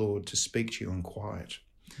allow the Lord to speak to you in quiet.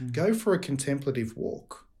 Go for a contemplative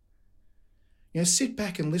walk. Sit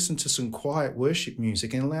back and listen to some quiet worship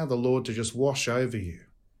music and allow the Lord to just wash over you.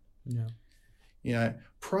 Yeah.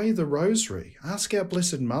 Pray the rosary. Ask our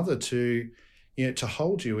Blessed Mother to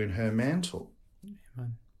hold you in her mantle.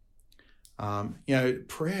 Amen.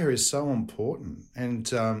 Prayer is so important.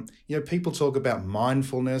 And, people talk about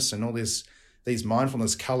mindfulness and all these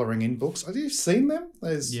mindfulness colouring in books. Have you seen them?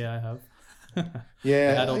 Yeah, I have.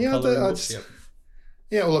 Yeah, adult you know, coloring the- books. Yep.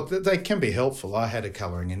 yeah. Well, look, they can be helpful. I had a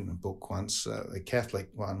colouring in book once, a Catholic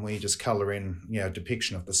one, where you just colour in, a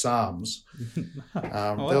depiction of the Psalms.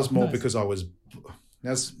 That was more nice. because I was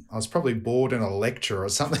probably bored in a lecture or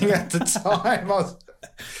something at the time.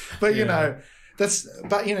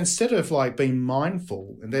 But instead of like being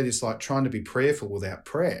mindful, and that is like trying to be prayerful without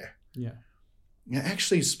prayer. Yeah.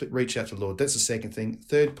 Actually reach out to the Lord. That's the second thing.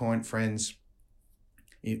 Third point, friends,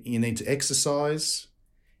 you need to exercise.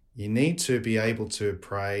 You need to be able to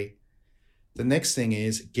pray. The next thing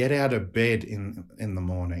is get out of bed in the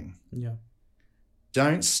morning. Yeah.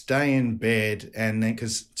 Don't stay in bed, and then,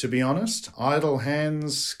 because to be honest, idle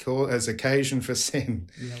hands as occasion for sin.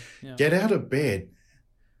 Yep. Yeah. Get out of bed.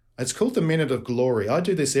 It's called the minute of glory. I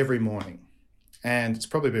do this every morning, and it's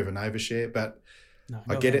probably a bit of an overshare, but No,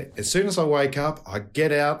 I go get ahead. it. As soon as I wake up, I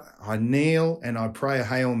get out, I kneel, and I pray a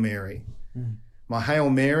Hail Mary. My Hail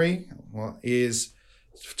Mary is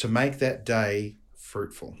to make that day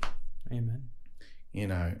fruitful, Amen.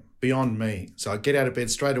 beyond me. So I get out of bed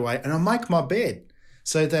straight away, and I make my bed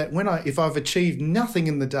so that if I've achieved nothing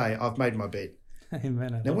in the day, I've made my bed.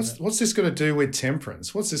 Amen. I Now, love it. what's this got to do with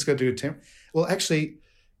temperance? What's this got to do with temperance? Well, actually,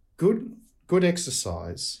 good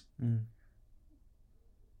exercise.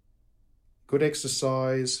 Good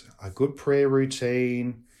exercise, a good prayer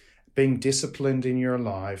routine, being disciplined in your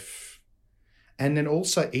life, and then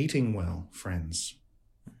also eating well, friends.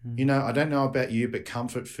 I don't know about you, but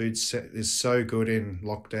comfort food is so good in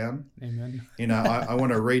lockdown. Amen. I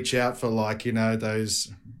want to reach out for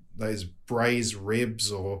those braised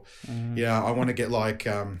ribs, or I want to get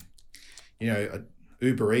a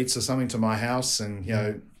Uber Eats or something to my house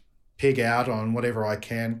and pig out on whatever I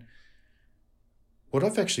can. What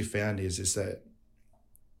I've actually found is that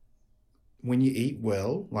when you eat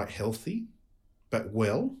well, like healthy, but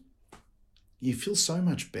well, you feel so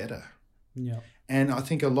much better. Yeah. And I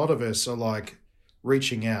think a lot of us are like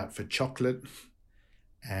reaching out for chocolate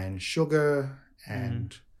and sugar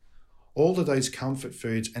and all of those comfort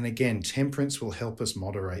foods. And again, temperance will help us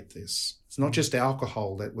moderate this. It's not just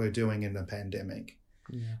alcohol that we're doing in the pandemic.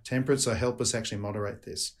 Yeah. Temperance will help us actually moderate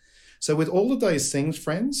this. So with all of those things,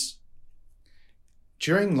 friends,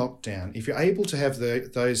 during lockdown, if you're able to have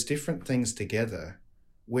those different things together,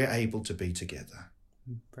 we're able to be together.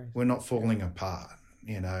 Praise. We're not falling apart,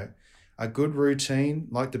 A good routine,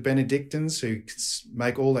 like the Benedictines who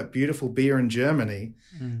make all that beautiful beer in Germany,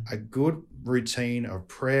 a good routine of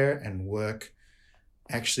prayer and work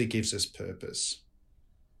actually gives us purpose.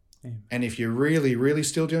 Amen. And if you're really, really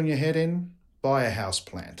still doing your head in, buy a house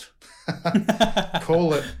plant.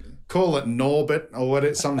 Call it Norbert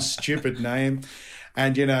or some stupid name.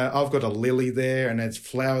 And, I've got a lily there and it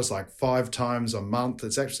flowers like 5 times a month.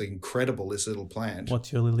 It's actually incredible, this little plant.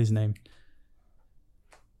 What's your lily's name?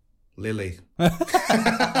 Lily. Okay.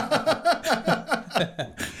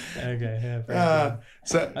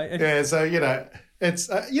 It's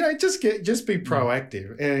just be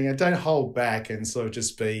proactive and don't hold back and sort of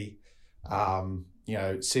just be,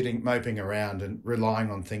 sitting moping around and relying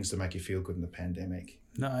on things to make you feel good in the pandemic.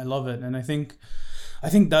 No, I love it, and I think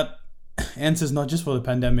that answers not just for the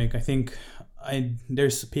pandemic. I think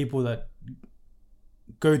there's people that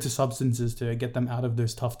go to substances to get them out of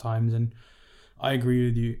those tough times, and I agree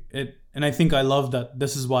with you. And I think I love that.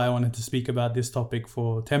 This is why I wanted to speak about this topic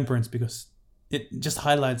for temperance, because it just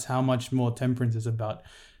highlights how much more temperance is about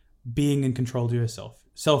being in control of yourself,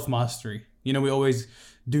 self-mastery. We always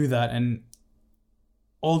do that, and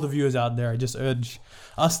all the viewers out there, I just urge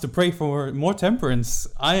us to pray for more temperance.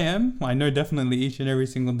 I know definitely each and every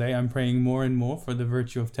single day I'm praying more and more for the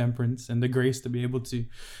virtue of temperance and the grace to be able to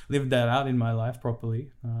live that out in my life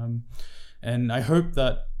properly. And I hope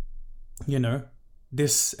that,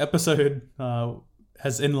 this episode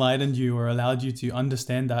has enlightened you or allowed you to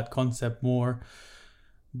understand that concept more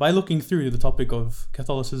by looking through the topic of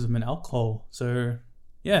Catholicism and alcohol. So,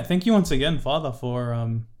 yeah, thank you once again, Father,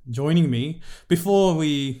 for joining me. Before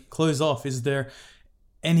we close off, is there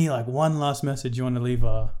any one last message you want to leave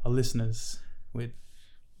our listeners with?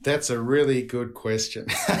 That's a really good question.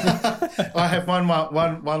 I have one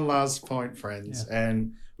last point, friends. Yeah.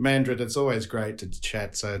 And Mandrit, it's always great to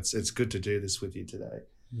chat, so it's good to do this with you today.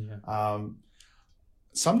 Yeah.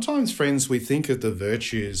 Sometimes, friends, we think of the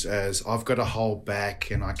virtues as I've got to hold back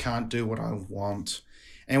and I can't do what I want.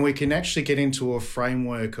 And we can actually get into a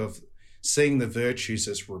framework of seeing the virtues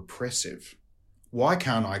as repressive. Why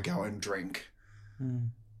can't I go and drink?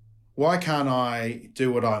 Why can't I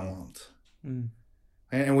do what I want?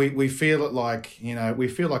 And we feel it like, we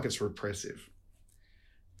feel like it's repressive.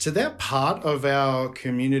 To that part of our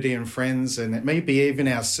community and friends, and it may be even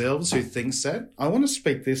ourselves who thinks that, I want to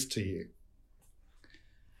speak this to you.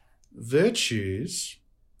 virtues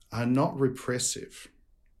are not repressive.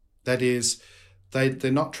 That is,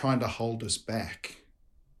 they're not trying to hold us back,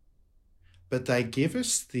 but they give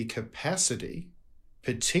us the capacity,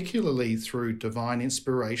 particularly through divine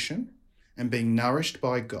inspiration and being nourished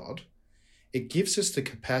by God, it gives us the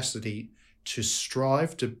capacity to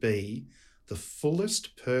strive to be the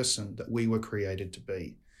fullest person that we were created to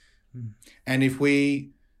be. And if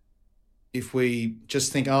we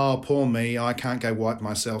just think, oh, poor me, I can't go wipe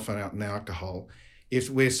myself out in alcohol. If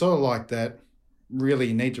we're sort of like that, really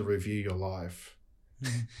you need to review your life.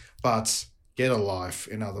 But get a life,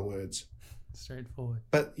 in other words. Straightforward.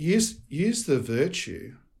 But use the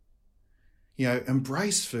virtue,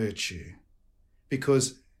 embrace virtue.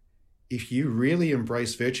 Because if you really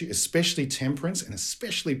embrace virtue, especially temperance and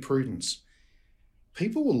especially prudence,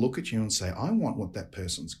 people will look at you and say, I want what that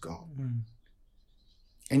person's got.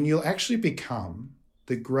 And you'll actually become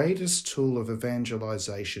the greatest tool of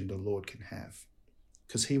evangelization the Lord can have,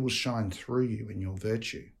 because he will shine through you in your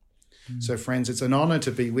virtue. So, friends, it's an honour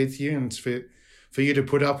to be with you and for you to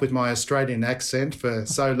put up with my Australian accent for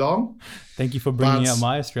so long. Thank you for bringing out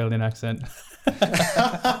my Australian accent.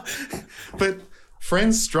 But,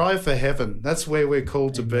 friends, strive for heaven. That's where we're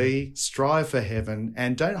called to be. Strive for heaven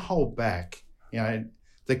and don't hold back.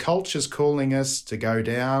 The culture's calling us to go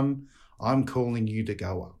down. I'm calling you to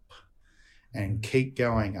go up and keep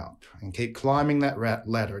going up and keep climbing that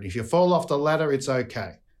ladder. And if you fall off the ladder, it's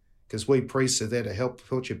okay, because we priests are there to help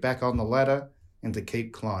put you back on the ladder and to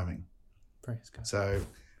keep climbing. Praise God. So,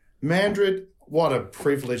 Mandred, what a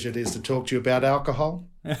privilege it is to talk to you about alcohol.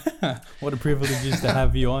 What a privilege it is to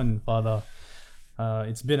have you on, Father.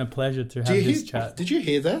 It's been a pleasure to have this chat. Did you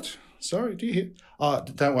hear that? Sorry, do you hear? Oh,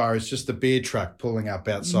 don't worry, it's just the beer truck pulling up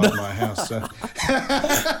outside my house. So.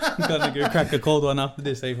 I'm going to go crack a cold one after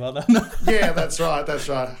this, eh, Father? Yeah, that's right.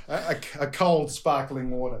 A cold, sparkling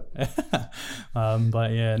water.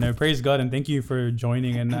 But yeah, no, praise God, and thank you for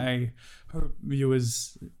joining. And I hope you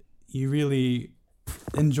really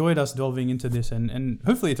enjoyed us delving into this, and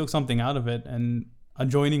hopefully you took something out of it and are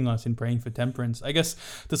joining us in praying for temperance. I guess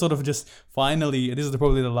to sort of just finally, this is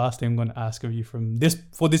probably the last thing I'm going to ask of you for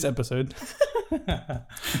this episode.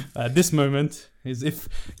 This moment is if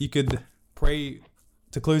you could pray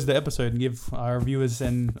to close the episode and give our viewers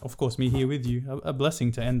and of course me here with you a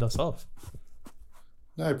blessing to end us off.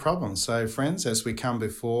 No problem. So, friends, as we come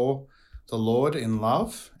before the Lord in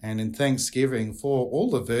love and in thanksgiving for all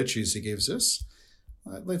the virtues he gives us,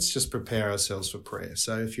 let's just prepare ourselves for prayer.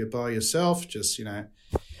 So if you're by yourself, just,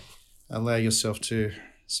 allow yourself to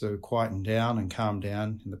sort of quieten down and calm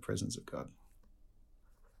down in the presence of God.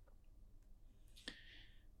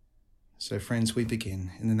 So, friends, we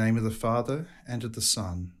begin in the name of the Father and of the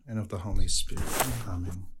Son and of the Holy Spirit.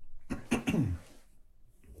 Amen.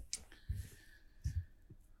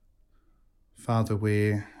 Father,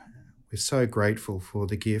 we're so grateful for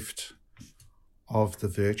the gift of the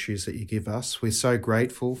virtues that you give us. We're so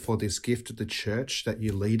grateful for this gift of the church that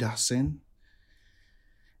you lead us in.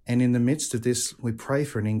 And in the midst of this, we pray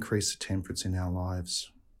for an increase of temperance in our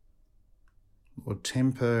lives. Lord,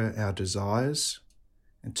 temper our desires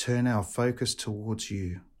and turn our focus towards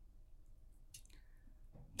you.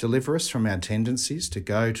 Deliver us from our tendencies to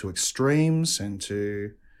go to extremes and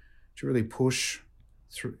to really push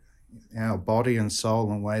through our body and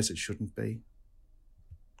soul in ways it shouldn't be.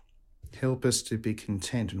 Help us to be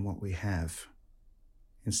content in what we have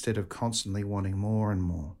instead of constantly wanting more and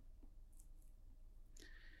more.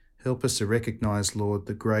 Help us to recognize, Lord,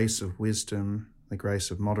 the grace of wisdom, the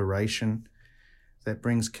grace of moderation that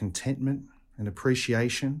brings contentment and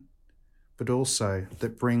appreciation, but also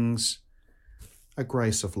that brings a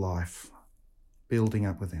grace of life building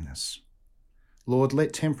up within us. Lord,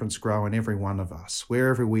 let temperance grow in every one of us,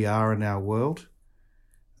 wherever we are in our world,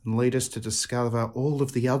 and lead us to discover all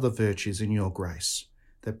of the other virtues in your grace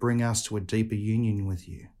that bring us to a deeper union with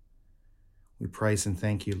you. We praise and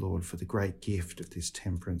thank you, Lord, for the great gift of this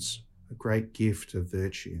temperance, a great gift of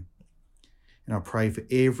virtue. And I pray for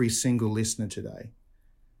every single listener today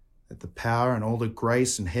that the power and all the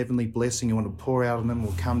grace and heavenly blessing you want to pour out on them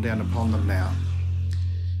will come down upon them now.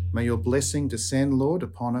 May your blessing descend, Lord,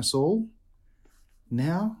 upon us all,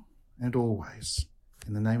 now and always.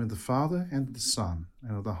 In the name of the Father, and of the Son,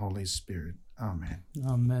 and of the Holy Spirit. Amen.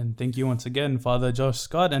 Amen. Thank you once again, Father Josh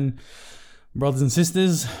Scott. And brothers and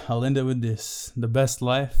sisters, I'll end it with this. The best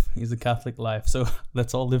life is a Catholic life. So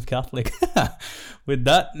let's all live Catholic. With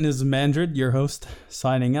that, this is Mandred, your host,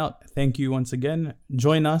 signing out. Thank you once again.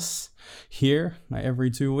 Join us here every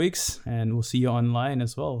 2 weeks, and we'll see you online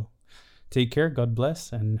as well. Take care. God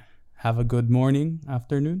bless, and have a good morning,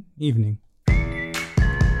 afternoon, evening.